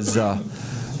says, oh,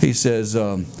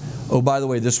 by the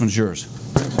way, this one's yours.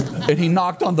 And he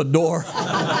knocked on the door.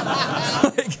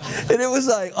 And it was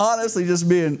like, honestly, just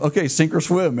being, okay, sink or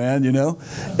swim, man, you know.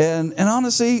 And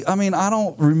honestly, I mean, I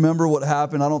don't remember what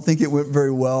happened. I don't think it went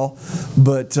very well.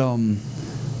 But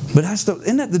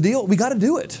isn't that the deal? We got to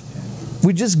do it.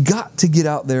 We just got to get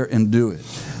out there and do it.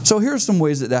 So here's some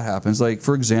ways that happens. Like,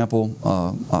 for example,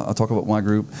 I'll talk about my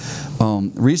group.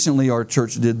 Recently, our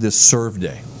church did this Serve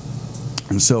Day.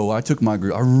 And so I took my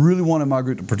group. I really wanted my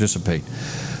group to participate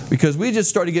because we just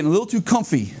started getting a little too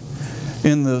comfy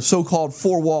in the so-called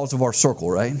 4 walls of our circle,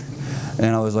 right?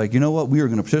 And I was like, you know what? We are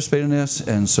going to participate in this.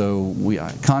 And so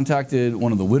I contacted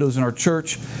one of the widows in our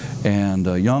church, and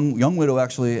a young widow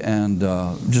actually, and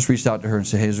just reached out to her and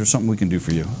said, hey, is there something we can do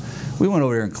for you? We went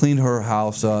over there and cleaned her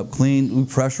house up, we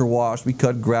pressure washed, we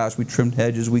cut grass, we trimmed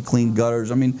hedges, we cleaned gutters.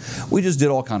 I mean, we just did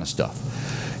all kind of stuff.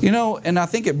 You know, and I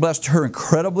think it blessed her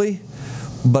incredibly,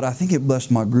 but I think it blessed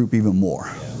my group even more.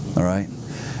 All right?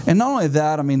 And not only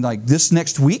that, I mean, like this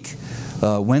next week,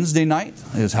 Wednesday night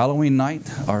is Halloween night.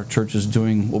 Our church is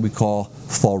doing what we call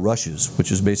fall rushes,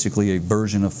 which is basically a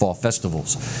version of fall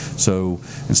festivals. So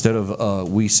instead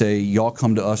of we say, y'all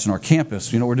come to us in our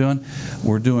campus, you know what we're doing?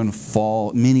 We're doing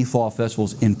mini fall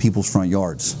festivals in people's front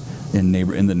yards in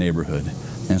the neighborhood.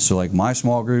 And so like my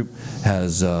small group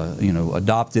has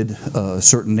adopted a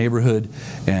certain neighborhood,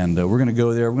 and we're going to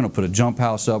go there. We're going to put a jump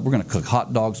house up. We're going to cook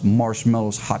hot dogs,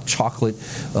 marshmallows, hot chocolate.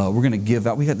 We're going to give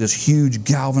out. We got this huge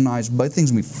galvanized, but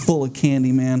things going to be full of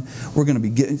candy, man. We're going to be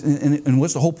getting, and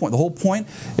what's the whole point? The whole point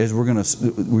is we're going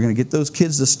to get those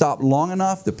kids to stop long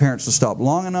enough, the parents to stop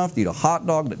long enough to eat a hot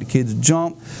dog, let the kids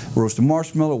jump, roast a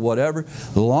marshmallow, whatever,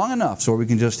 long enough so we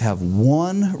can just have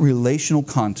one relational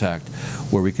contact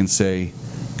where we can say,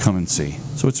 come and see.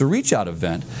 So it's a reach out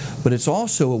event, but it's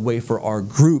also a way for our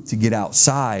group to get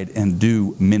outside and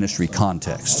do ministry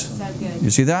context. You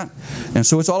see that? And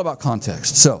so it's all about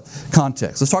context. So,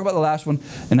 context. Let's talk about the last one,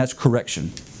 and that's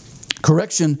correction.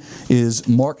 Correction is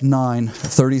Mark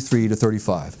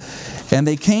 9:33-35. And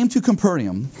they came to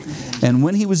Capernaum, and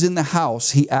when he was in the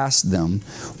house, he asked them,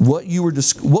 what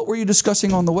were you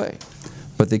discussing on the way?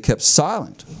 But they kept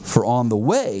silent, for on the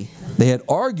way they had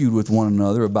argued with one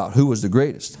another about who was the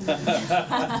greatest.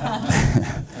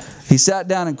 He sat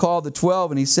down and called the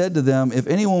 12, and he said to them, if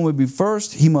anyone would be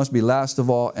first, he must be last of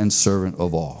all and servant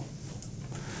of all.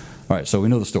 All right, so we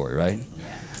know the story, right?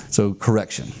 So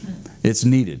correction. It's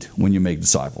needed when you make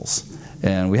disciples.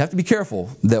 And we have to be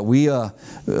careful that we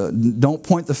don't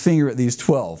point the finger at these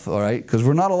 12, all right? Because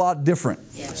we're not a lot different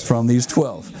from these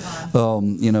 12.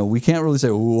 We can't really say,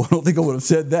 oh, I don't think I would have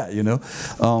said that, you know.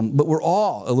 But we're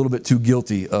all a little bit too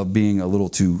guilty of being a little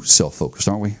too self-focused,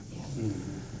 aren't we?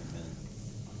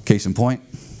 Case in point.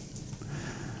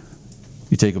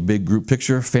 You take a big group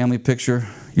picture, family picture.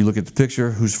 You look at the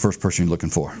picture. Who's the first person you're looking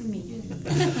for?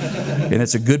 And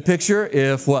it's a good picture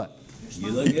if what?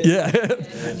 You look good. Yeah.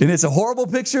 And it's a horrible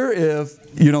picture if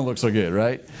you don't look so good,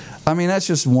 right? I mean, that's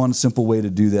just one simple way to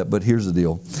do that. But here's the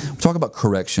deal. We talk about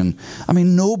correction. I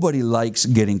mean, nobody likes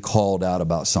getting called out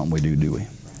about something we do we?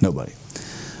 Nobody.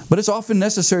 But it's often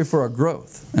necessary for our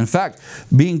growth. In fact,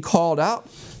 being called out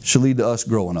should lead to us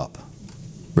growing up.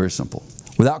 Very simple.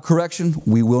 Without correction,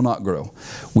 we will not grow.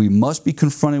 We must be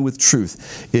confronted with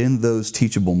truth in those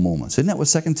teachable moments. Isn't that what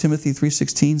 2 Timothy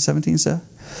 3:16, 17 says?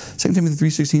 2 Timothy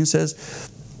 3:16 says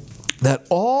that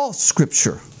all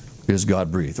Scripture is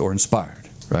God-breathed or inspired,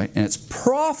 right? And it's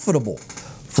profitable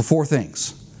for four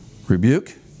things.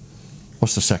 Rebuke.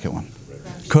 What's the second one?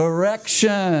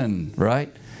 Correction,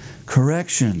 right?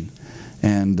 Correction.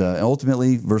 And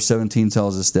ultimately, verse 17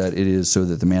 tells us that it is so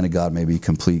that the man of God may be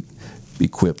complete,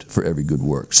 equipped for every good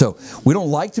work. So we don't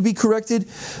like to be corrected,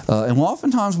 and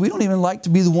oftentimes we don't even like to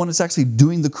be the one that's actually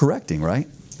doing the correcting, right?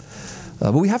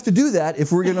 But we have to do that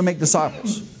if we're going to make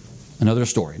disciples. Another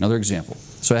story, another example.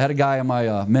 So I had a guy in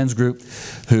my men's group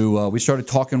who we started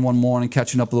talking one morning,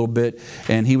 catching up a little bit,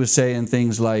 and he was saying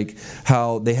things like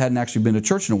how they hadn't actually been to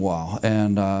church in a while.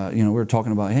 And we were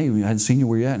talking about, hey, we hadn't seen you,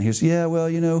 where you at? And he said, yeah, well,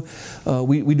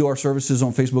 we do our services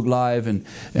on Facebook Live,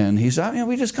 and he said,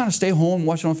 we just kind of stay home and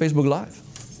watch it on Facebook Live.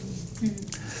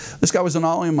 This guy was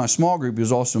not only in my small group, he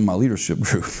was also in my leadership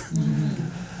group.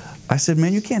 I said,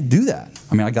 man, you can't do that.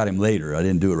 I mean, I got him later. I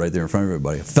didn't do it right there in front of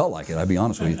everybody. I felt like it, I'd be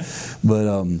honest with you. But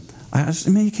I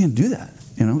said, man, you can't do that.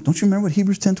 Don't you remember what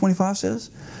Hebrews 10:25 says?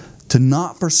 To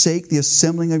not forsake the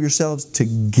assembling of yourselves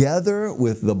together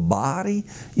with the body.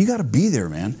 You got to be there,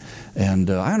 man. And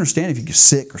I understand if you get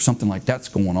sick or something like that's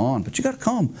going on, but you got to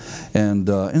come.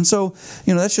 And so,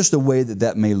 that's just the way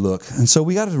that may look. And so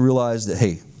we got to realize that,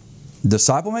 hey,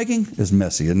 disciple making is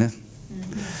messy, isn't it?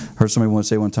 Heard somebody once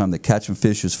say one time that catching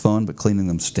fish is fun, but cleaning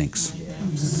them stinks.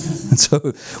 And so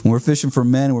when we're fishing for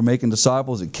men and we're making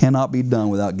disciples, it cannot be done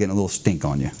without getting a little stink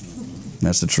on you. And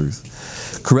that's the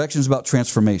truth. Correction is about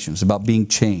transformation. It's about being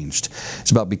changed.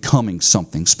 It's about becoming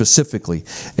something. Specifically,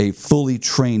 a fully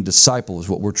trained disciple is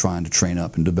what we're trying to train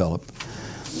up and develop.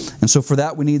 And so for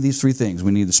that, we need these three things.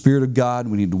 We need the Spirit of God,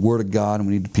 we need the Word of God, and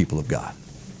we need the people of God.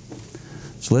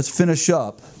 So let's finish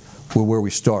up with where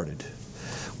we started.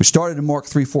 We started in Mark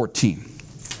 3:14.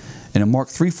 And in Mark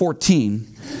 3:14,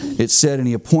 it said, and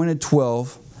he appointed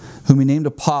 12, whom he named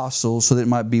apostles, so that it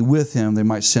might be with him, they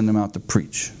might send them out to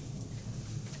preach.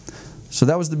 So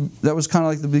that was kind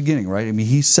of like the beginning, right? I mean,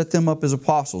 he set them up as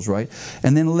apostles, right?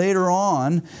 And then later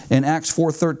on, in Acts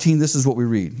 4:13, this is what we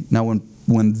read. Now,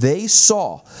 when they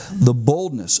saw the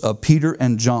boldness of Peter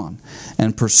and John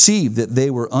and perceived that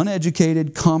they were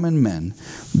uneducated common men,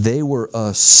 they were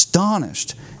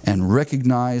astonished and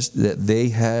recognized that they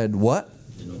had what?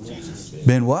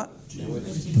 Been what?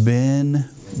 Been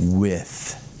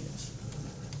with.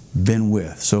 Been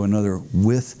with. So another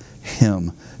with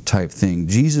him type thing.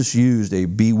 Jesus used a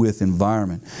be with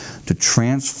environment to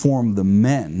transform the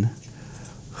men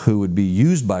who would be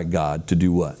used by God to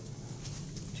do what?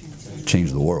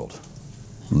 Change the world.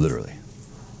 Literally.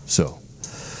 So,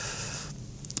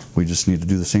 we just need to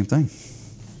do the same thing.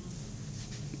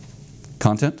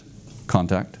 Content,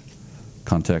 contact,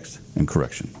 context, and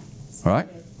correction. All right?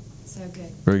 So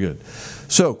good. Very good.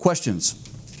 So, questions.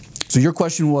 So your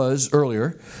question was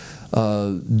earlier,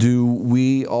 do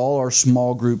we, all our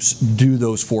small groups, do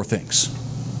those four things?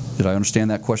 Did I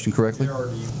understand that question correctly?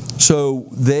 So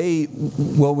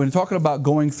when we're talking about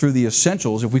going through the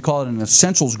essentials, if we call it an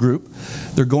essentials group,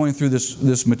 they're going through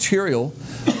this material,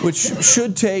 which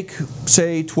should take,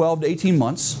 say, 12 to 18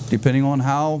 months, depending on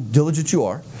how diligent you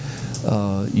are.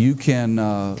 You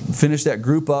can finish that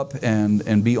group up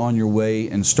and be on your way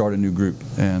and start a new group.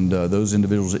 And those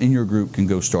individuals in your group can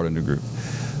go start a new group.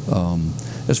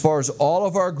 As far as all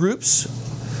of our groups,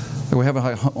 we have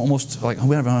about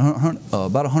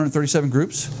 137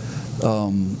 groups.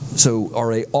 So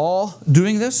are they all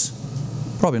doing this?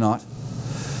 Probably not.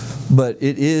 But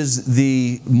it is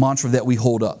the mantra that we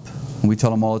hold up. And we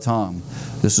tell them all the time,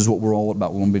 this is what we're all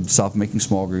about. We want to be disciple-making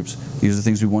small groups. These are the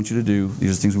things we want you to do.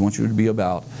 These are the things we want you to be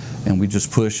about. And we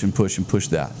just push and push and push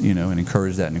that, and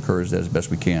encourage that as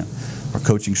best we can. Our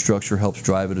coaching structure helps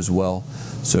drive it as well.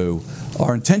 So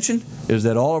our intention is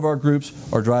that all of our groups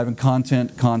are driving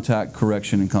content, contact,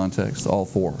 correction, and context, all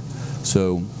four.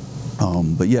 So,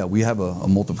 but yeah, we have a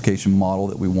multiplication model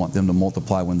that we want them to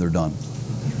multiply when they're done.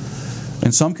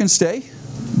 And some can stay,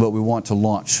 but we want to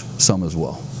launch some as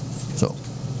well. So,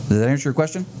 does that answer your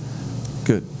question?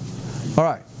 Good. All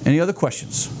right. Any other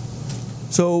questions?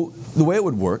 So, the way it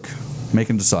would work,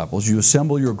 making disciples, you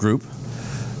assemble your group.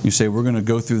 You say, we're going to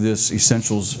go through this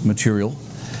essentials material.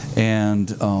 And,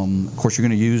 of course, you're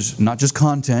going to use not just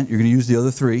content, you're going to use the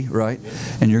other three, right?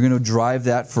 And you're going to drive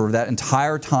that for that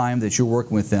entire time that you're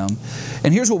working with them.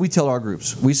 And here's what we tell our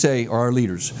groups. We say, or our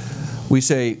leaders, we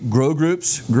say, grow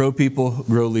groups, grow people,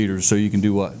 grow leaders, so you can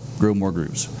do what? Grow more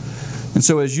groups. And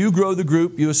so as you grow the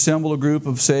group, you assemble a group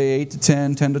of, say, 8 to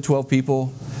 10, 10 to 12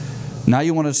 people. Now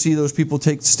you want to see those people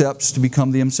take steps to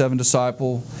become the M7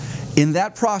 disciple. In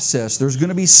that process, there's going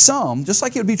to be some, just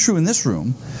like it would be true in this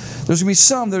room, there's going to be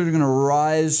some that are going to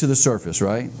rise to the surface,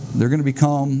 right? They're going to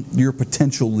become your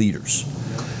potential leaders.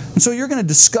 And so you're going to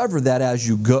discover that as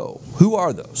you go. Who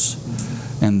are those?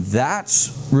 And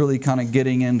that's really kind of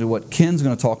getting into what Ken's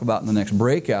going to talk about in the next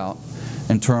breakout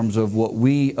in terms of what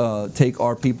we take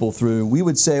our people through. We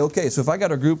would say, okay, so if I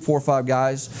got a group, 4 or 5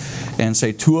 guys, and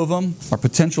say 2 of them are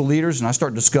potential leaders, and I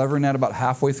start discovering that about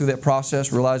halfway through that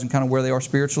process, realizing kind of where they are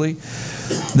spiritually,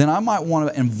 then I might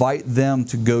want to invite them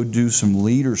to go do some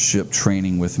leadership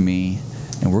training with me,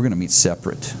 and we're going to meet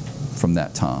separate from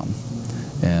that time.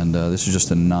 And this is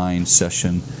just a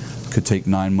 9-session. Could take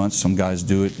 9 months. Some guys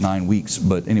do it 9 weeks.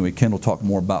 But anyway, Ken will talk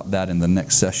more about that in the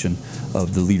next session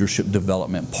of the leadership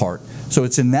development part. So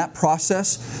it's in that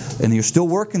process, and you're still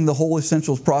working the whole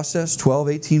essentials process, 12,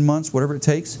 18 months, whatever it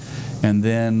takes. And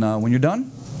then when you're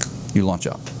done, you launch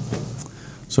out.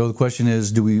 So the question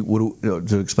is,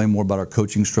 to explain more about our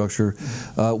coaching structure,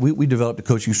 we developed a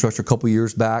coaching structure a couple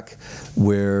years back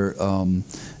where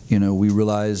we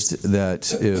realized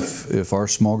that if our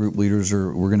small group leaders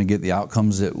we're going to get the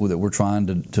outcomes that we're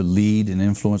trying to lead and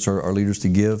influence our leaders to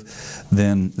give,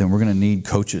 then we're going to need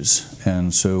coaches.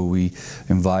 And so we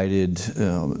invited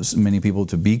many people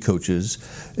to be coaches.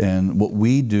 And what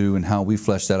we do and how we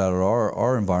flesh that out at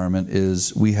our environment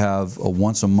is we have a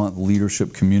once-a-month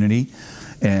leadership community.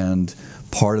 And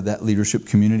part of that leadership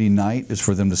community night is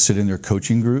for them to sit in their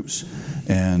coaching groups,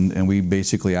 and we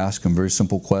basically ask them very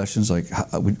simple questions like,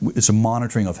 it's a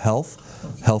monitoring of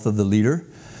health of the leader,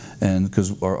 and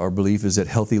because our belief is that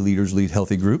healthy leaders lead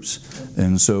healthy groups,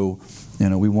 and so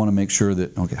we want to make sure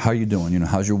that, okay, how are you doing?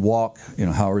 How's your walk?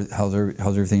 How's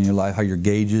everything in your life? How your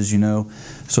gauges,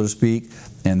 so to speak.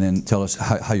 And then tell us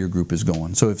how your group is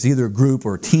going. So if it's either a group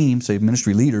or a team, say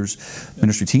ministry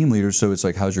team leaders, so it's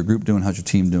like, how's your group doing? How's your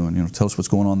team doing? Tell us what's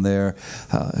going on there.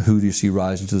 Who do you see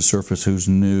rising to the surface? Who's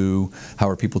new? How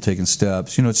are people taking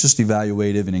steps? It's just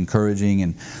evaluative and encouraging.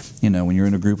 And, when you're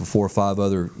in a group of 4 or 5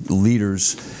 other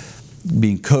leaders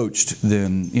being coached,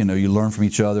 then, you learn from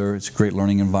each other. It's a great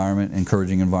learning environment,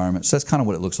 encouraging environment. So that's kind of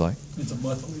what it looks like. It's a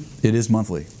monthly? It is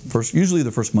monthly. Usually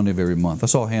the first Monday of every month. I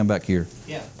saw a hand back here.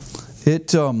 Yeah.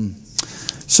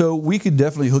 So we could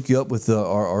definitely hook you up with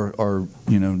our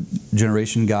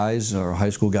generation guys, our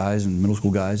high school guys and middle school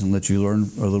guys, and let you learn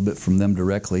a little bit from them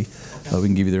directly. We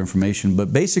can give you their information.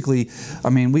 But basically,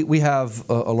 we have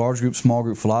a large group, small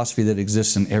group philosophy that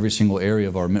exists in every single area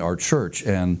of our church.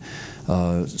 And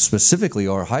specifically,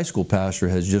 our high school pastor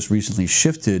has just recently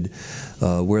shifted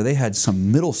where they had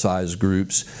some middle-sized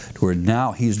groups to where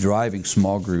now he's driving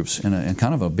small groups in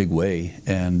kind of a big way.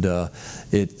 And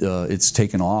it's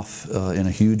taken off in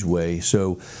a huge way.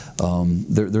 So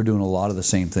they're doing a lot of the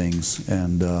same things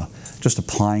and just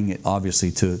applying it,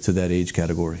 obviously, to that age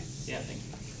category. Yeah, thank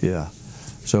you. Yeah.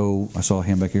 So I saw a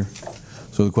hand back here.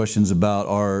 So the question's about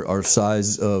our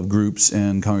size of groups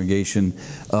and congregation.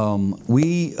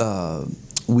 We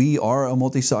are a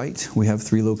multi-site. We have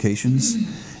 3 locations,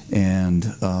 and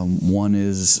one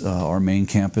is our main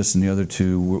campus, and the other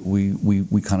 2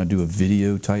 we kind of do a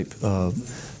video type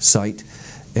site,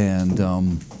 and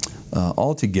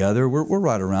all together we're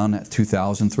right around that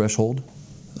 2,000 threshold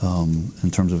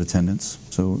in terms of attendance.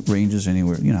 So it ranges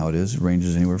anywhere, how it is. It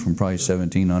ranges anywhere from probably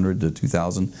 1,700 to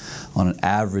 2,000 on an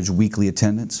average weekly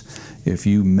attendance. If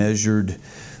you measured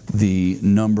the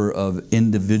number of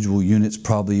individual units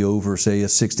probably over, say, a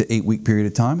 6 to 8 week period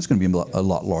of time, it's going to be a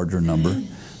lot larger number.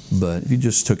 But if you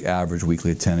just took average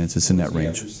weekly attendance, it's in that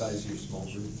range. What's the average size of your small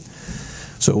group?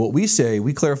 So what we say,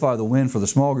 we clarify the win for the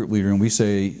small group leader, and we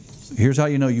say, here's how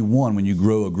you know you won when you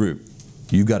grow a group.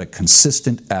 You've got a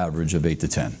consistent average of 8 to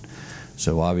 10.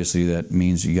 So obviously that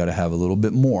means you got to have a little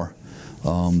bit more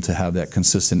to have that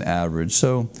consistent average.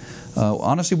 So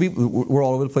honestly, we're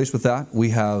all over the place with that. We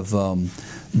have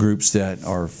groups that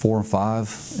are 4 and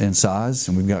 5 in size,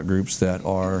 and we've got groups that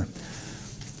are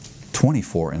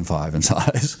 24 and 5 in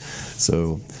size.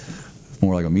 So it's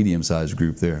more like a medium-sized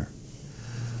group there.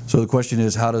 So the question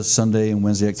is, how does Sunday and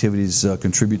Wednesday activities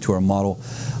contribute to our model?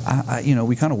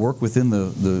 We kind of work within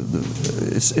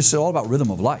it's all about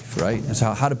rhythm of life, right? It's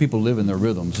how do people live in their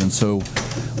rhythms. And so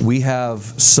we have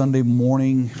Sunday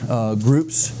morning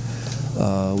groups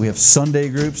We have Sunday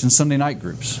groups and Sunday night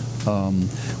groups.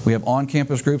 We have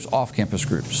on-campus groups, off-campus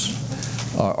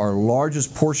groups. Our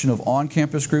largest portion of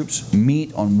on-campus groups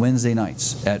meet on Wednesday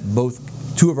nights at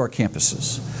two of our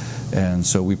campuses. And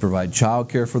so we provide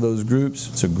childcare for those groups.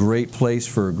 It's a great place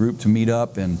for a group to meet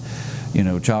up, and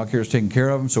childcare is taken care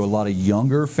of them. So a lot of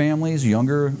younger families,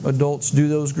 younger adults do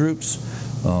those groups.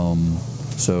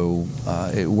 So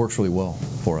it works really well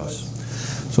for us.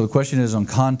 So the question is, on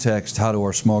context, how do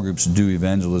our small groups do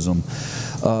evangelism?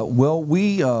 Well,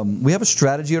 we have a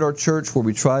strategy at our church where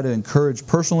we try to encourage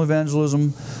personal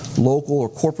evangelism, local or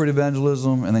corporate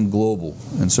evangelism, and then global.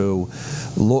 And so,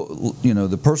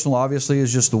 the personal obviously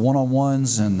is just the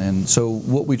one-on-ones. And so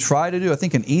what we try to do, I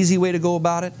think an easy way to go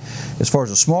about it, as far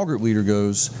as a small group leader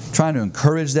goes, trying to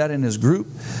encourage that in his group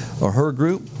or her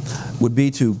group, would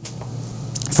be to,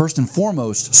 first and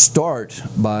foremost, start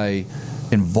by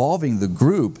involving the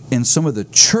group in some of the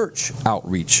church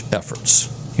outreach efforts.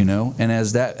 And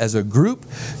as a group,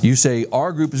 you say,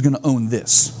 our group is going to own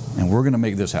this, and we're going to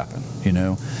make this happen.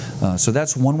 So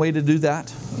that's one way to do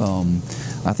that.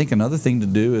 I think another thing to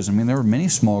do is, there are many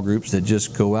small groups that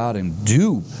just go out and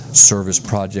do service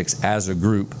projects as a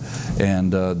group,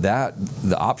 and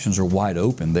the options are wide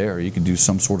open there. You can do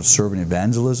some sort of servant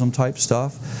evangelism type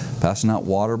stuff, passing out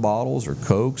water bottles or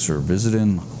Cokes, or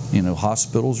visiting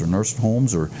hospitals or nursing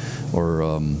homes, or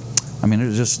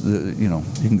it's just, you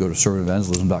can go to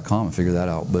servantevangelism.com and figure that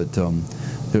out. But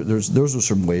those are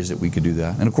some ways that we could do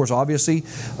that. And of course, obviously,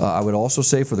 I would also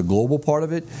say for the global part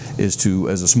of it is to,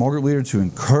 as a small group leader, to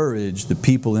encourage the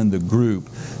people in the group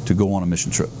to go on a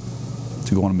mission trip.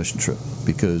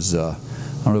 Because I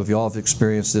don't know if y'all have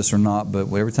experienced this or not,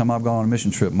 but every time I've gone on a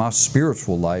mission trip, my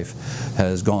spiritual life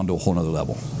has gone to a whole nother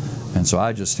level. And so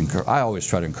I always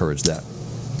try to encourage that.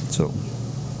 So,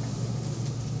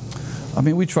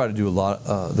 we try to do a lot.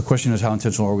 The question is, how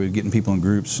intentional are we with getting people in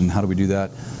groups, and how do we do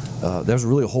that? There's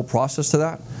really a whole process to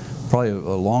that. Probably a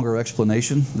longer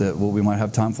explanation that what we might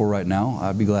have time for right now.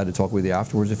 I'd be glad to talk with you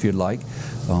afterwards if you'd like.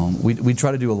 We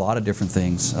try to do a lot of different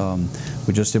things.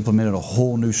 We just implemented a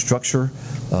whole new structure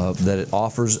that it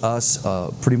offers us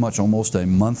pretty much almost a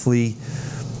monthly,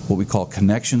 what we call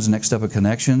connections, next step of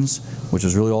connections, which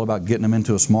is really all about getting them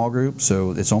into a small group.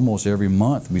 So it's almost every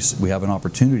month we have an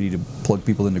opportunity to plug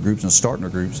people into groups and start in their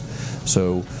groups.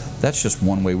 So that's just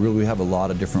one way. We have a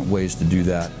lot of different ways to do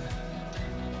that.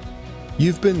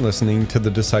 You've been listening to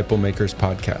the Disciple Makers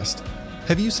podcast.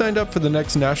 Have you signed up for the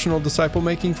next National Disciple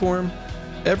Making Forum?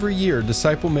 Every year,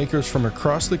 disciple makers from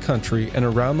across the country and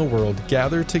around the world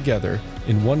gather together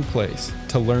in one place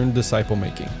to learn disciple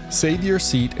making. Save your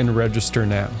seat and register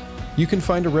now. You can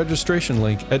find a registration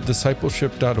link at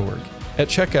discipleship.org. At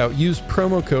checkout, use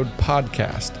promo code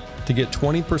PODCAST to get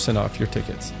 20% off your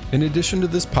tickets. In addition to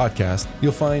this podcast,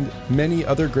 you'll find many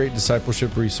other great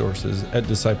discipleship resources at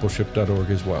discipleship.org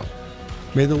as well.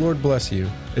 May the Lord bless you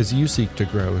as you seek to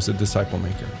grow as a disciple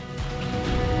maker.